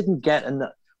just didn't get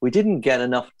enough. We didn't get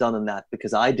enough done in that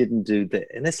because I didn't do that.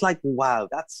 And it's like, wow,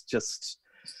 that's just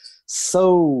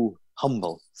so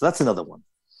humble. So that's another one.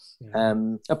 Yeah.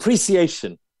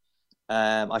 Appreciation.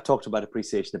 I talked about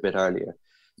appreciation a bit earlier.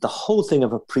 The whole thing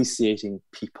of appreciating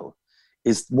people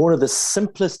is one of the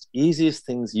simplest, easiest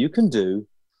things you can do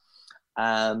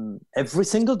every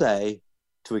single day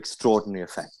to extraordinary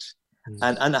effect.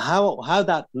 And how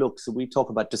that looks, we talk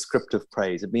about descriptive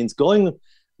praise. It means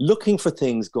looking for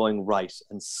things going right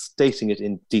and stating it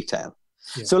in detail.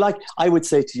 Yeah. So like I would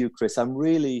say to you, Chris, I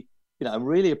really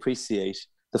appreciate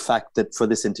the fact that for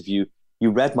this interview, you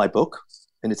read my book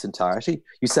in its entirety.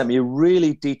 You sent me a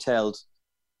really detailed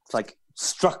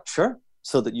structure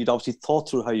so that you'd obviously thought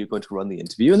through how you're going to run the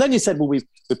interview. And then you said, well, we'll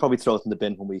probably throw it in the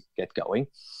bin when we get going.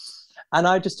 And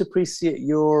I just appreciate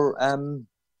your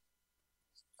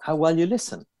how well you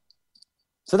listen.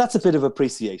 So that's a bit of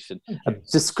appreciation, a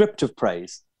descriptive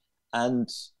praise. And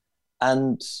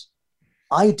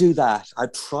I do that. I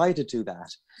try to do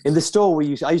that. In the store,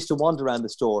 I used to wander around the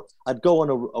store. I'd go on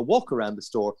a walk around the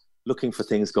store looking for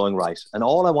things going right. And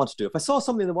all I want to do, if I saw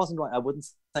something that wasn't right, I wouldn't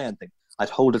say anything. I'd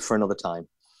hold it for another time.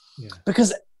 Yeah.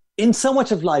 Because in so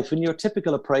much of life, in your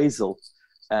typical appraisal,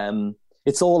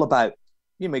 it's all about,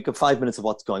 you make up 5 minutes of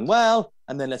what's going well,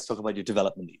 and then let's talk about your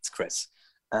development needs, Chris.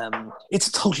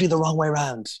 It's totally the wrong way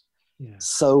around. Yeah.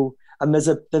 So, and there's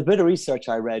a bit of research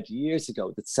I read years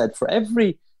ago that said for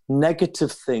every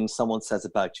negative thing someone says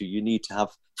about you, you need to have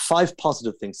 5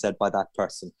 positive things said by that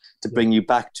person to bring you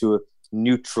back to a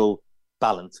neutral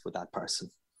balance with that person.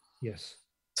 Yes.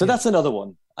 So that's another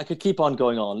one. I could keep on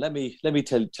going on. Let me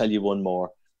tell you one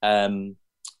more. 2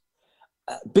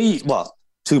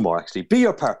 more actually. Be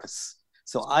your purpose.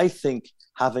 So I think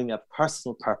having a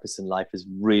personal purpose in life is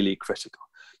really critical.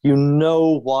 You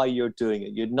know why you're doing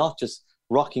it. You're not just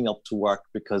rocking up to work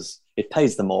because it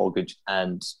pays the mortgage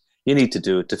and you need to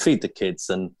do it to feed the kids,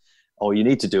 or you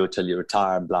need to do it till you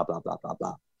retire and blah, blah, blah, blah,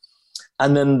 blah.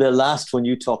 And then the last one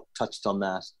you touched on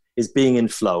that is being in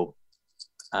flow.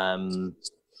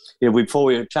 Before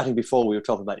we were talking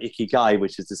about ikigai,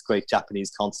 which is this great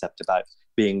Japanese concept about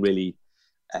being really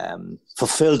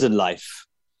fulfilled in life.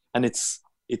 And it's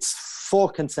 4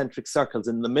 concentric circles.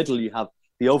 In the middle, you have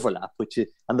the overlap,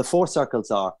 and the 4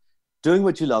 circles are doing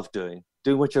what you love doing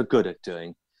what you're good at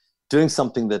doing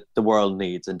something that the world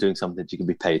needs, and doing something that you can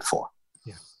be paid for.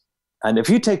 Yeah. And if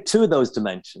you take 2 of those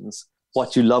dimensions,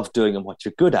 what you love doing and what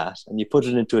you're good at, and you put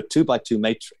it into a 2x2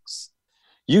 matrix,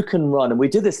 you can run, and we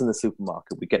did this in the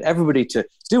supermarket. We get everybody to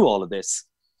do all of this,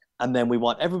 and then we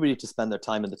want everybody to spend their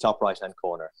time in the top right-hand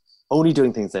corner, only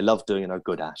doing things they love doing and are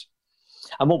good at.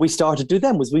 And what we started to do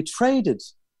then was we traded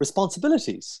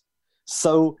responsibilities.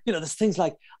 So, there's things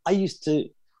like there's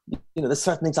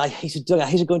certain things I hated doing. I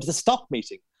hated going to the stock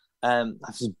meeting. It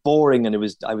was boring and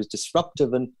I was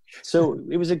disruptive. And so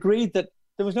it was agreed that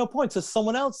there was no point. So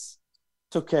someone else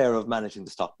took care of managing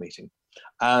the stock meeting.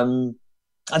 And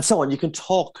so on. You can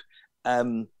talk.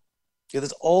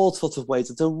 There's all sorts of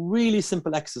ways. It's a really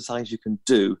simple exercise you can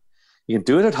do. You can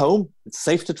do it at home. It's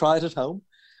safe to try it at home.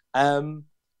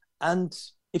 And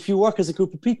if you work as a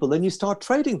group of people, then you start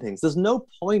trading things. There's no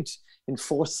point in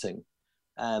forcing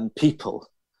people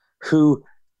who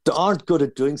aren't good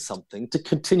at doing something to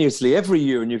continuously, every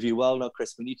year in your view, well, no,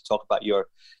 Chris, we need to talk about your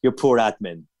poor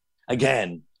admin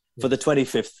again for the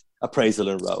 25th appraisal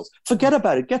in a row. Forget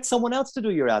about it. Get someone else to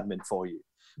do your admin for you.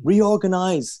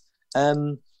 Reorganize.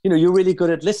 You're really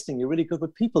good at listening. You're really good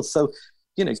with people. So,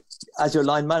 as your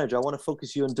line manager, I want to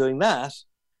focus you on doing that,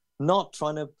 not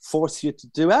trying to force you to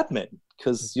do admin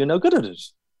because you're no good at it.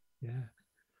 Yeah.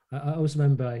 I always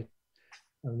remember, I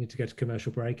need to go to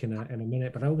commercial break in a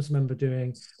minute, but I always remember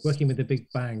working with a big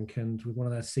bank and with one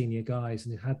of their senior guys,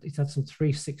 and he'd had some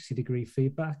 360-degree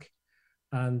feedback,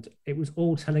 and it was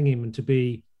all telling him to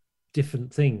be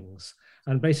different things.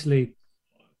 And basically,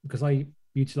 because I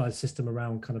utilized the system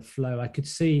around kind of flow, I could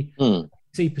see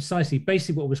precisely,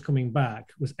 basically what was coming back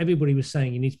was everybody was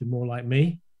saying, you need to be more like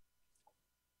me.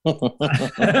 and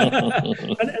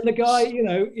the guy,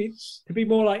 to be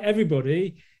more like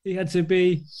everybody, he had to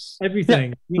be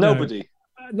everything. Nobody.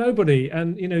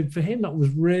 And for him, that was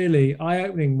really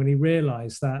eye-opening when he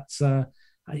realized that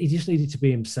he just needed to be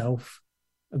himself,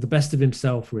 the best of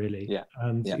himself, really. Yeah.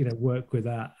 And work with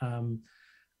that.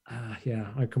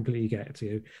 I completely get it to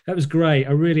you. That was great.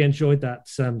 I really enjoyed that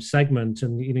segment,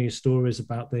 and your stories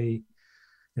about the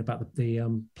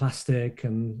plastic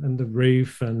and the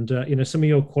roof, and some of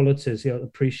your qualities,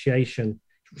 appreciation.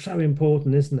 So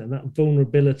important, isn't it? And that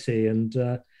vulnerability, and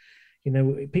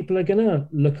people are going to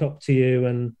look up to you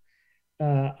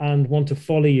and want to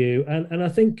follow you. And I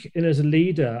think, as a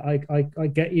leader, I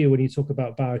get you when you talk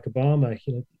about Barack Obama.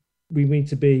 We need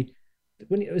to be,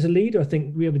 as a leader, I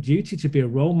think we have a duty to be a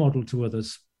role model to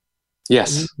others.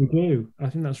 Yes, we do. I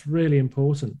think that's really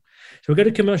important. So we'll go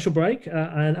to commercial break,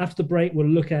 and after the break, we'll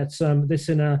look at this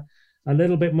in a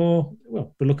little bit more.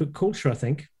 Well, we'll look at culture, I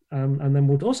think, and then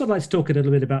we'll also like to talk a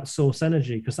little bit about source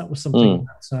energy, because that was something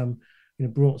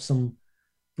that brought some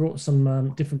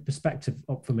different perspective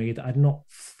up for me that I'd not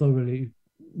thoroughly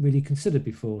really considered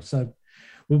before. So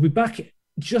we'll be back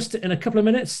just in a couple of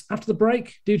minutes after the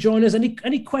break. Do join us.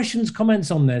 Any questions,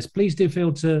 comments on this? Please do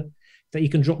feel that you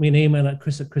can drop me an email at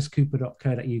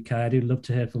chris@chriscooper.co.uk. I do love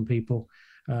to hear from people.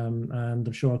 And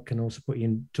I'm sure I can also put you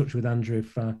in touch with Andrew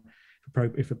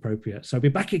if appropriate. So I'll be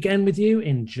back again with you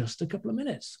in just a couple of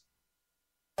minutes.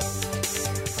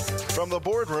 From the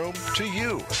boardroom to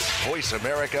you, Voice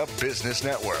America Business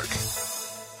Network.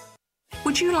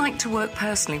 Would you like to work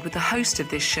personally with the host of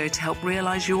this show to help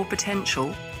realize your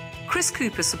potential? Chris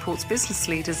Cooper supports business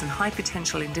leaders and high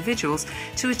potential individuals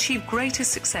to achieve greater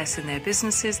success in their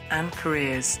businesses and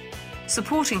careers.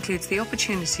 Support includes the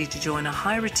opportunity to join a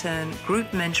high-return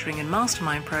group mentoring and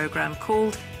mastermind program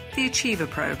called the Achiever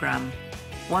Program,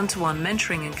 one-to-one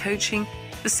mentoring and coaching,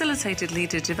 facilitated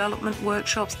leader development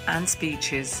workshops and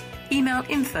speeches. Email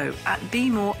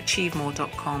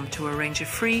info@bemoreachievemore.com to arrange a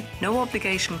free,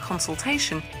 no-obligation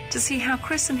consultation to see how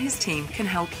Chris and his team can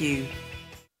help you.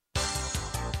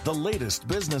 The latest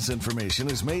business information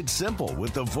is made simple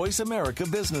with the Voice America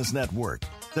Business Network.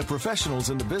 The professionals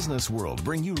in the business world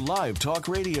bring you live talk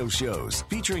radio shows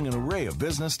featuring an array of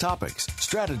business topics,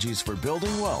 strategies for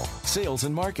building wealth, sales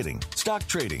and marketing, stock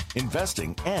trading,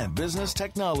 investing, and business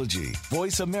technology.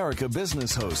 Voice America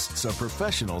Business hosts are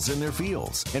professionals in their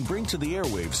fields and bring to the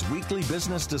airwaves weekly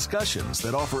business discussions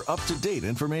that offer up-to-date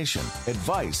information,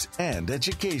 advice, and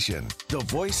education. The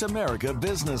Voice America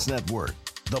Business Network.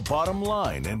 The bottom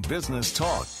line in business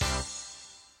talk.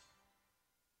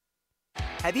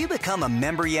 Have you become a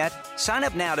member yet? Sign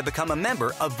up now to become a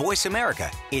member of Voice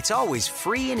America. It's always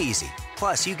free and easy.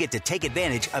 Plus, you get to take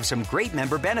advantage of some great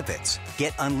member benefits.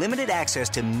 Get unlimited access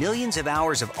to millions of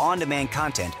hours of on-demand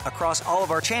content across all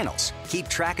of our channels. Keep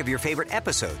track of your favorite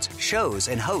episodes, shows,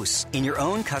 and hosts in your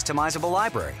own customizable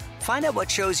library. Find out what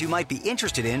shows you might be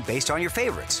interested in based on your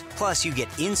favorites. Plus, you get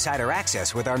insider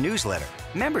access with our newsletter.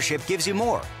 Membership gives you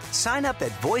more. Sign up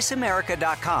at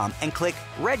voiceamerica.com and click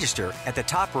register at the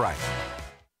top right.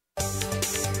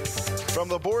 From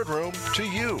the boardroom to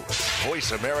you,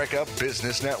 Voice America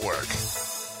Business Network.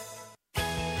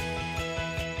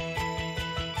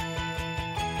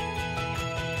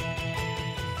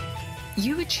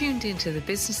 You are tuned into the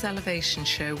Business Elevation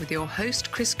Show with your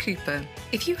host, Chris Cooper.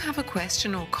 If you have a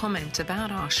question or comment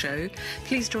about our show,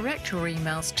 please direct your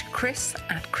emails to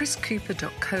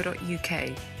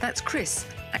chris@chriscooper.co.uk. That's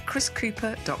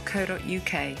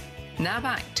chris@chriscooper.co.uk. Now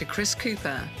back to Chris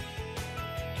Cooper.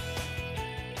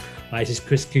 Hi, this is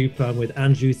Chris Cooper. I'm with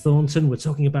Andrew Thornton. We're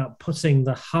talking about putting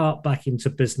the heart back into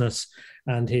business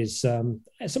and his some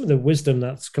of the wisdom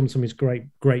that's comes from his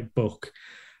great book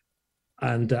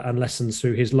and lessons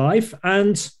through his life.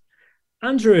 And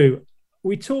Andrew,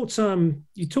 we talked.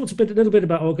 You talked a little bit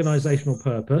about organizational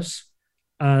purpose,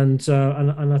 and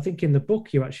I think in the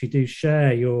book you actually do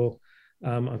share your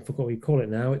I forgot what you call it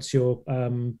now. It's your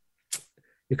kind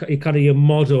of your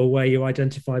model where you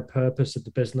identify purpose of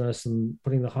the business and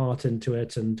putting the heart into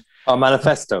it. And our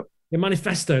manifesto. Your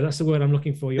manifesto, that's the word I'm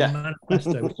looking for. Your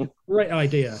manifesto, which is a great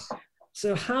idea.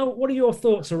 So what are your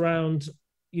thoughts around,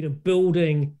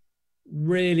 building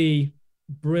really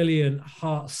brilliant,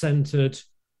 heart-centered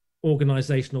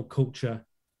organizational culture?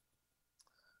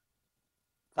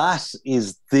 That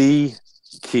is the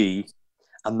key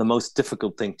and the most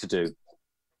difficult thing to do.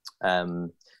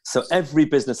 So every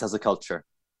business has a culture.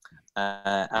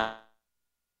 And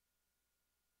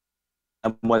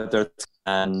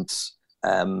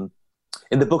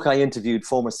in the book, I interviewed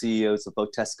former CEOs of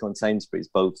both Tesco and Sainsbury's,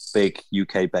 both big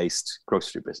UK-based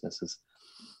grocery businesses,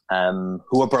 who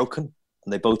were broken,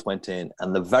 and they both went in.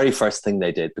 And the very first thing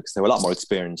they did, because they were a lot more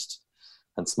experienced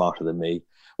and smarter than me,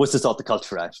 was to sort the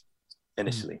culture out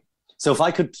initially. So if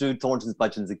I could do Thornton's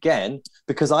Budgens again,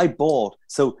 because I bought,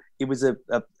 so it was a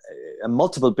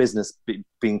multiple business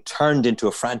being turned into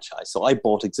a franchise. So I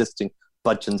bought existing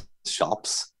Budgens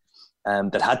shops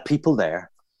that had people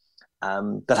there,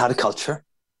 that had a culture,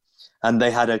 and they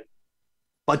had a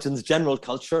Budgens general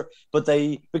culture, but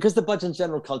because the Budgens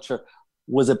general culture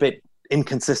was a bit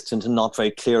inconsistent and not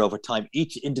very clear over time,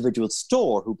 each individual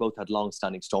store, who both had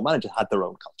long-standing store managers, had their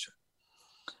own culture.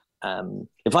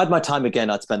 If I had my time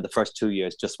again, I'd spend the first 2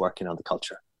 years just working on the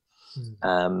culture,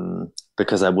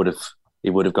 because it would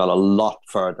have got a lot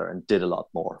further and did a lot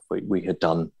more if we had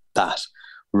done that,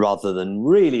 rather than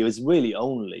it was really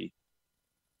only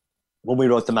when we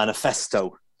wrote the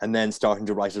manifesto and then starting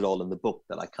to write it all in the book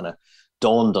that I kind of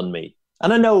dawned on me.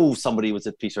 And I know somebody, was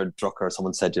it Peter Drucker,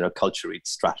 someone said, culture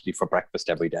eats strategy for breakfast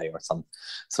every day, or some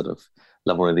sort of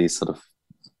one of these sort of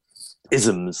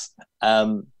isms.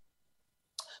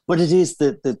 But it is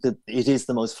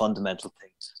the most fundamental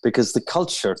thing, because the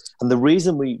culture, and the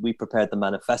reason we prepared the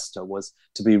manifesto was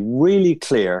to be really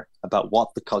clear about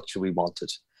what the culture we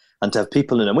wanted, and to have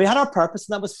people in it. We had our purpose,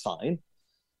 and that was fine.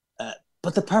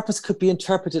 But the purpose could be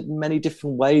interpreted in many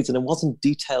different ways, and it wasn't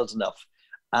detailed enough.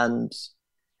 And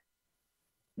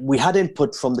we had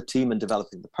input from the team in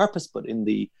developing the purpose, but in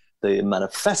the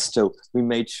manifesto, we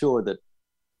made sure that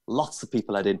lots of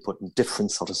people had input in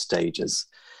different sort of stages.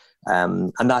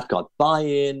 And that got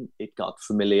buy-in, it got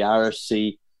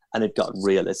familiarity, and it got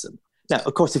realism. Now,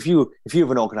 of course, if you have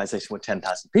an organization with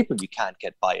 10,000 people, you can't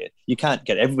get buy-in. You can't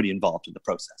get everybody involved in the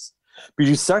process. But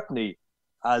you certainly,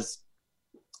 as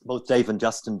both Dave and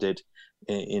Justin did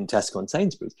in Tesco and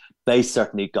Sainsbury's, they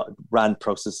certainly ran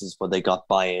processes where they got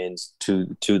buy-ins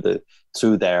through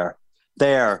their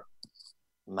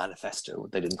manifesto.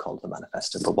 They didn't call it the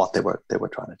manifesto, but what they were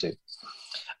trying to do.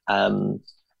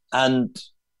 And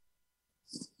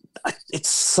it's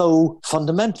so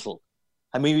fundamental.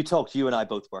 I mean, you and I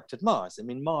both worked at Mars. I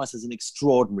mean, Mars is an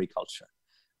extraordinary culture,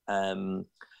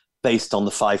 based on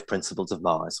the 5 principles of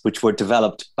Mars, which were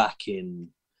developed back in,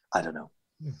 I don't know,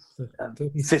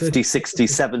 50, 60,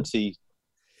 70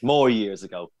 more years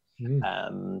ago.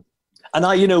 And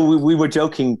we were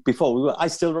joking before, I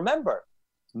still remember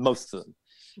most of them.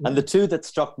 And the 2 that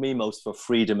struck me most were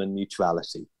freedom and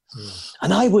mutuality.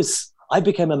 And I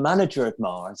became a manager at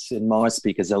Mars, in Mars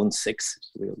Speak, a Zone 6,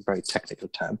 a very technical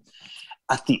term,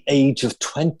 at the age of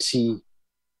 22,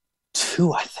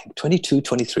 I think, 22,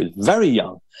 23, very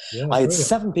young. Yeah, I had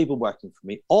 7 people working for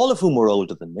me, all of whom were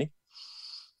older than me.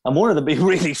 And one of them being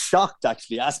really shocked,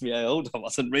 actually, asked me how old I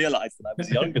was and realized that I was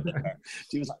younger than her.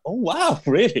 She was like, oh, wow,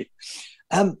 really?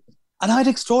 And I had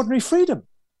extraordinary freedom.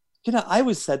 I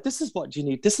always said, this is what you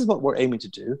need. This is what we're aiming to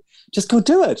do. Just go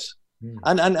do it.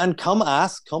 And come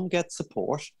ask, come get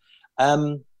support.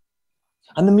 And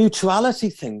the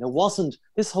mutuality thing, there wasn't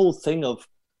this whole thing of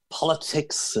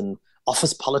politics and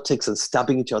office politics and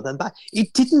stabbing each other in the back.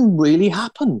 It didn't really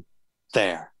happen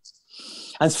there.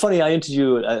 And it's funny, I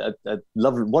interviewed a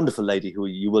lovely, wonderful lady who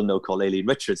you will know called Aileen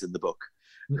Richards in the book,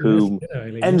 who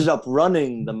ended up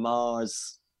running the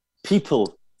Mars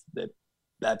people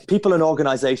and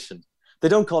organization. They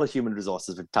don't call it human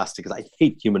resources, fantastic, because I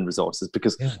hate human resources,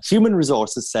 because human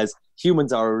resources says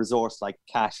humans are a resource like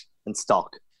cash and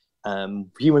stock.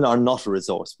 Human are not a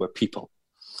resource, we're people.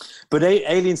 But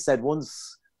Aileen said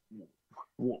once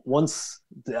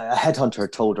a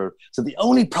headhunter told her, so the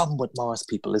only problem with Mars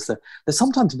people is that they're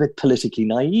sometimes a bit politically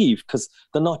naive because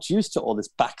they're not used to all this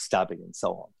backstabbing and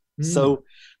so on. So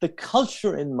the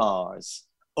culture in Mars,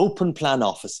 open plan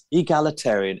office,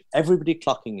 egalitarian, everybody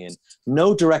clocking in,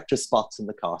 no director spots in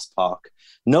the car park,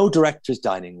 no directors'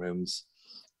 dining rooms.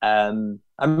 I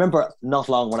remember not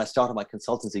long when I started my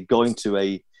consultancy going to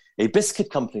a biscuit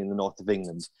company in the north of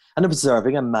England and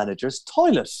observing a manager's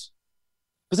toilet.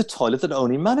 It was a toilet that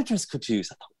only managers could use.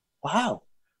 I thought, wow,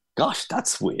 gosh,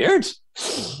 that's weird.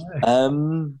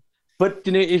 But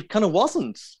it kind of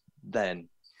wasn't then.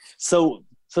 So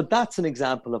that's an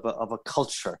example of a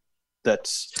culture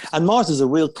that, and Mars is a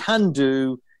real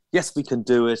can-do, yes, we can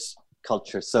do it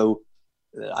culture. So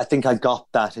I think I got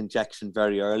that injection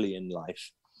very early in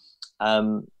life.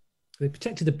 They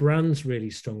protected the brands really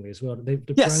strongly as well. The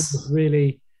brand was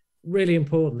really, really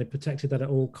important. They protected that at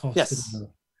all costs.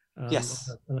 Yes.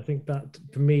 And I think that,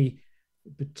 for me,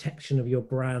 protection of your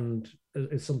brand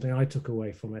is something I took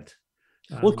away from it.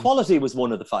 Well, quality was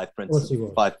one of the 5 principles.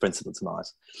 5 principles of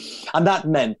Mars, and that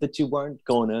meant that you weren't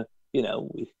going to,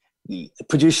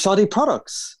 produce shoddy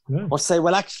products or say,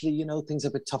 well, actually, things are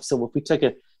a bit tough. So if we take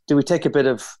a bit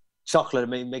of chocolate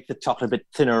and make the chocolate a bit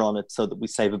thinner on it so that we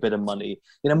save a bit of money?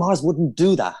 Mars wouldn't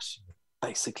do that.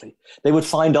 Basically, they would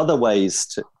find other ways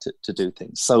to do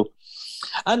things. So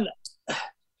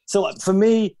for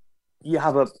me, you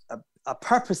have a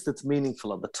purpose that's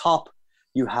meaningful on the top.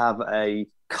 You have a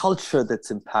culture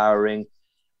that's empowering,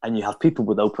 and you have people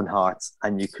with open hearts,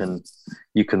 and you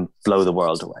can blow the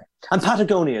world away. And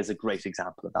Patagonia is a great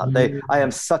example of that. I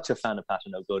am such a fan of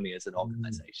Patagonia as an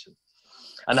organization.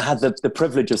 And I had the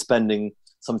privilege of spending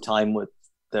some time with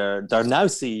their now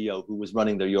CEO, who was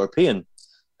running their European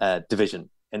division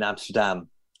in Amsterdam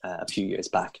a few years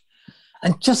back.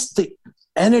 And just the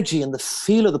energy and the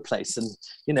feel of the place. And,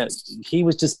 he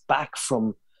was just back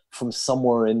from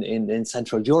somewhere in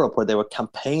Central Europe where they were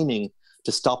campaigning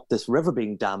to stop this river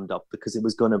being dammed up because it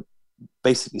was going to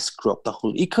basically screw up the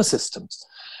whole ecosystem.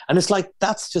 And it's like,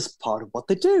 that's just part of what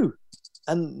they do.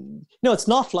 And, it's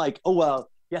not like, oh, well,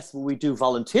 yes, we do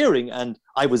volunteering. And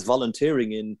I was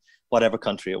volunteering in whatever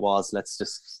country it was. Let's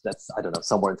I don't know,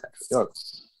 somewhere in Central Europe.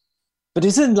 But it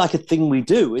isn't like a thing we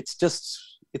do. It's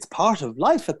part of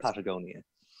life at Patagonia.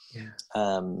 Yeah.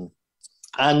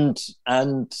 And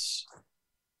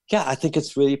yeah, I think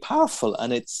it's really powerful,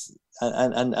 and it's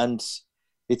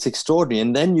extraordinary.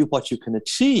 And then what you can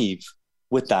achieve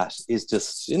with that is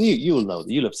just, and you'll know,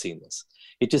 you'll have seen this.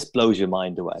 It just blows your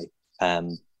mind away.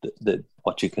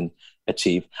 What you can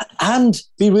achieve and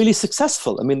be really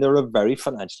successful. I mean, they're a very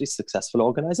financially successful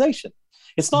organization.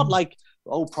 It's not like,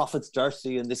 oh, profit's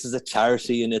dirty and this is a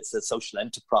charity and it's a social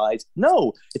enterprise.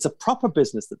 No, it's a proper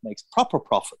business that makes proper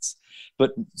profits,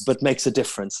 but makes a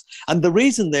difference. And the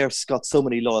reason they've got so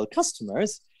many loyal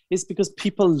customers is because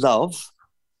people love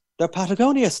their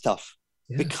Patagonia stuff,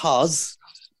 because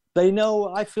they know,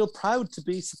 I feel proud to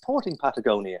be supporting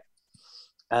Patagonia.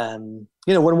 When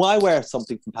I wear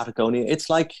something from Patagonia, it's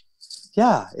like,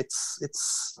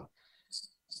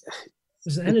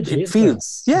 There's energy. It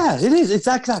feels, yeah, it is. It's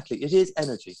exactly. It is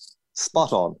energy.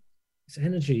 Spot on. It's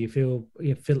energy. You feel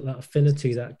that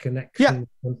affinity, that connection.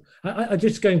 Yeah. I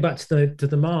just going back to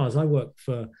the Mars. I worked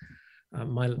for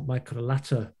my kind of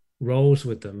latter roles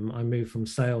with them. I moved from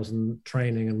sales and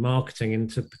training and marketing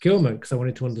into procurement because I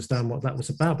wanted to understand what that was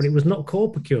about. But it was not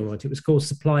called procurement; it was called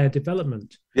supplier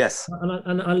development. Yes,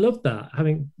 and I loved that.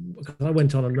 Because I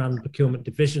went on and ran procurement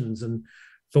divisions and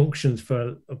functions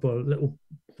for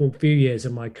a few years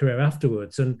in my career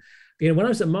afterwards. And when I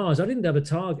was at Mars, I didn't have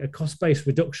a cost-based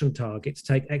reduction target to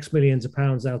take X millions of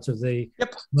pounds out of the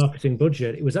marketing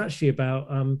budget. It was actually about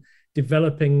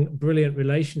developing brilliant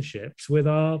relationships with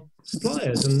our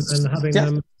suppliers and having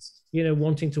them,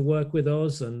 wanting to work with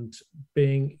us and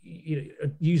being,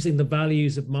 using the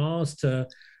values of Mars to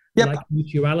like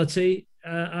mutuality.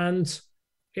 And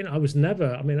I was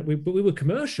never. We were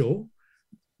commercial,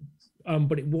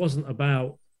 but it wasn't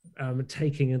about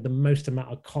taking the most amount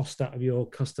of cost out of your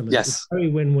customers. Yes, it's very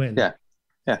win-win. Yeah.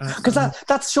 Because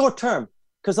that's short term.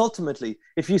 Because ultimately,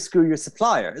 if you screw your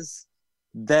suppliers,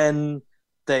 then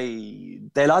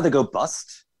they'll either go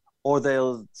bust, or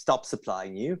they'll stop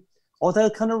supplying you, or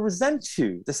they'll kind of resent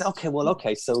you. They say,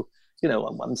 okay, so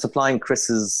I'm supplying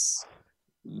Chris's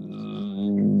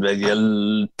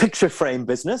picture frame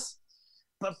business,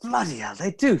 but bloody hell,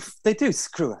 they do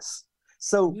screw us.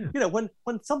 So when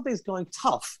something's going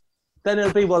tough, then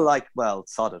it'll be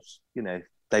sod it.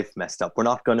 They've messed up. We're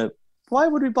not going to. Why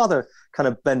would we bother kind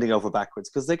of bending over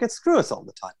backwards? Because they get screw us all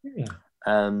the time. Yeah.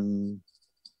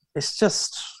 It's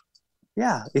just,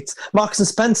 it's Marks and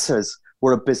Spencer's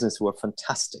were a business who were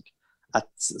fantastic at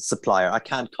supplier. I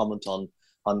can't comment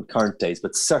on current days,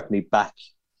 but certainly back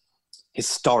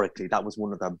historically, that was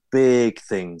one of their big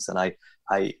things. And I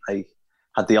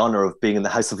had the honor of being in the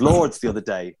House of Lords the other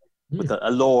day with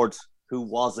a Lord who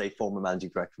was a former managing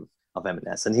director of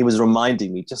M&S. And he was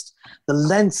reminding me just the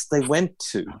lengths they went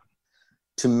to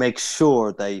make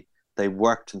sure they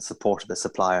worked and supported the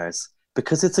suppliers,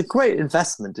 because it's a great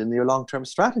investment in your long-term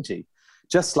strategy,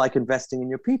 just like investing in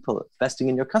your people, investing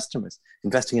in your customers,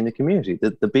 investing in the community,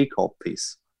 the B Corp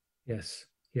piece. Yes,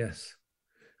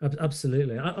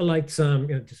 absolutely. I liked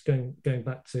just going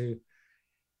back to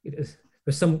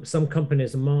there's some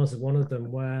companies, and Mars is one of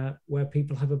them, where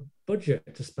people have a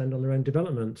budget to spend on their own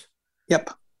development. Yep.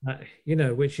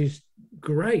 Which is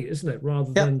great, isn't it?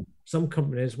 Rather than some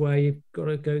companies where you've got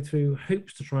to go through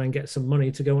hoops to try and get some money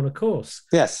to go on a course.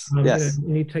 Yes, yes. You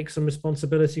need to take some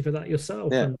responsibility for that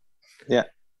yourself. Yeah.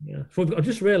 So I've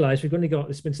just realised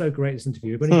it's been so great, this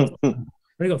interview. We've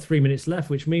only got 3 minutes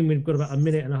left, which means we've got about a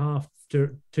minute and a half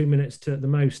to 2 minutes to the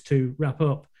most to wrap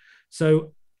up.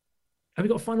 So have you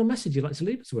got a final message you'd like to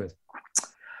leave us with?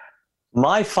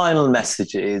 My final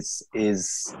message is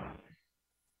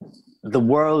the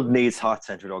world needs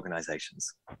heart-centered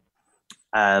organizations.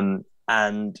 And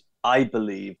I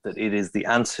believe that it is the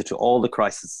answer to all the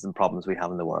crises and problems we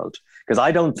have in the world. Because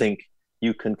I don't think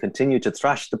you can continue to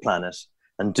thrash the planet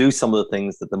and do some of the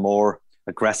things that the more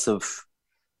aggressive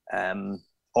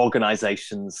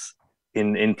organizations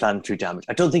in planetary damage.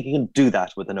 I don't think you can do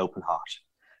that with an open heart.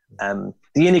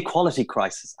 The inequality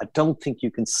crisis, I don't think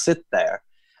you can sit there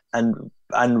and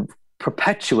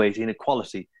perpetuate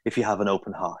inequality if you have an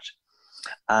open heart.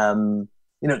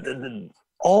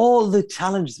 All the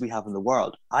challenges we have in the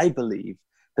world, I believe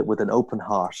that with an open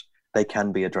heart, they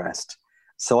can be addressed.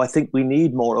 So I think we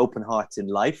need more open hearts in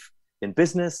life, in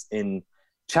business, in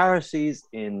charities,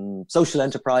 in social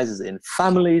enterprises, in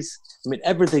families.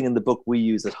 Everything in the book we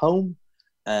use at home.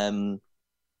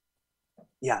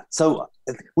 So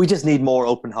we just need more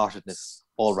open-heartedness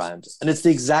all around. And it's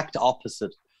the exact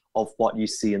opposite of what you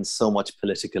see in so much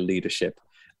political leadership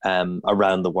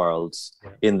around the world,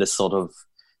 in the sort of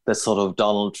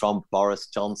Donald Trump, Boris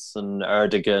Johnson,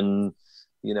 Erdogan,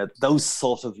 those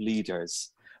sort of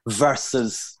leaders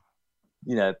versus,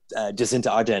 Jacinta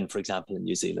Ardern, for example, in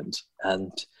New Zealand.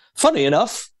 And funny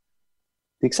enough,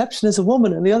 the exception is a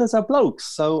woman and the others are blokes.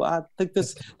 So I think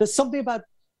there's something about,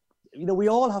 we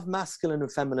all have masculine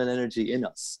and feminine energy in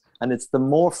us. And it's the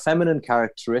more feminine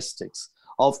characteristics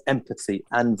of empathy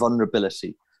and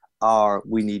vulnerability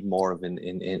we need more of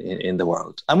in the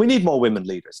world. And we need more women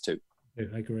leaders too.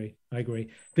 I agree.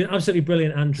 Been absolutely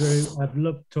brilliant, Andrew. I've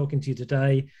loved talking to you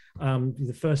today. You're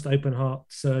the first open heart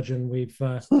surgeon we've,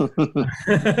 but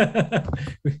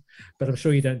I'm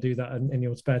sure you don't do that in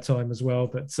your spare time as well.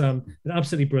 But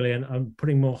absolutely brilliant. I'm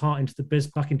putting more heart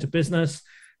back into business.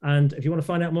 And if you want to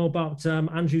find out more about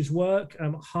Andrew's work,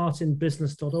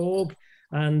 heartinbusiness.org,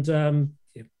 and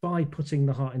by putting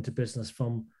the heart into business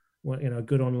from a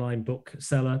good online book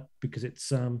seller, because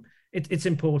it's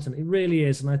important. It really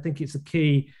is. And I think it's a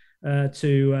key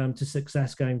to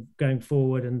success going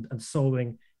forward and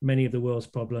solving many of the world's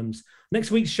problems. Next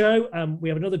week's show, we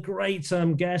have another great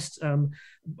guest, a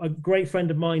great friend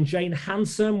of mine, Jane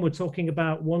Handsome. We're talking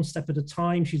about One Step at a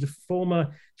Time. She's a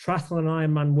former triathlon and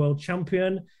Ironman world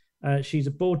champion. She's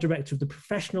a board director of the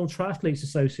Professional Triathletes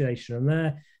Association, and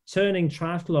they're turning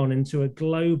triathlon into a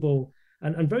global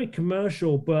and very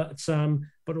commercial, but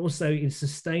also a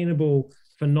sustainable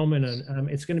phenomenon.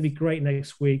 It's going to be great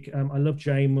next week. I love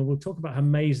Jane. We'll talk about her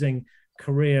amazing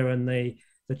career and the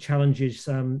challenges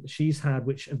she's had,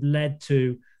 which have led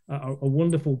to a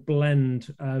wonderful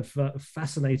blend of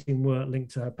fascinating work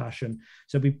linked to her passion.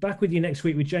 So I'll be back with you next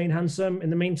week with Jane Handsome. In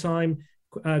the meantime,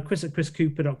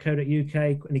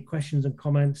 chris@chriscooper.co.uk. Any questions and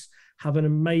comments? Have an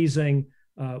amazing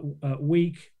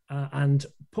week and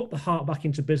put the heart back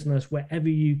into business wherever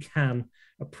you can.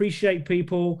 Appreciate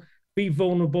people, be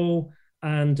vulnerable,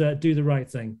 and do the right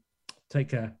thing. Take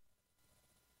care.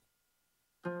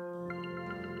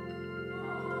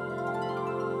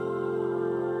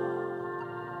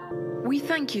 We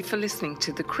thank you for listening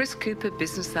to the Chris Cooper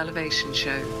Business Elevation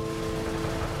Show.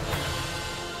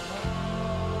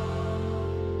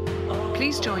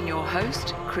 Please join your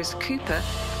host, Chris Cooper,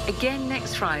 again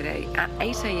next Friday at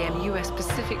 8 a.m. US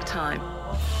Pacific Time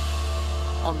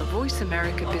on the Voice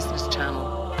America Business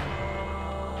Channel.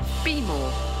 Be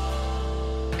more.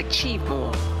 Achieve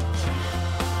more.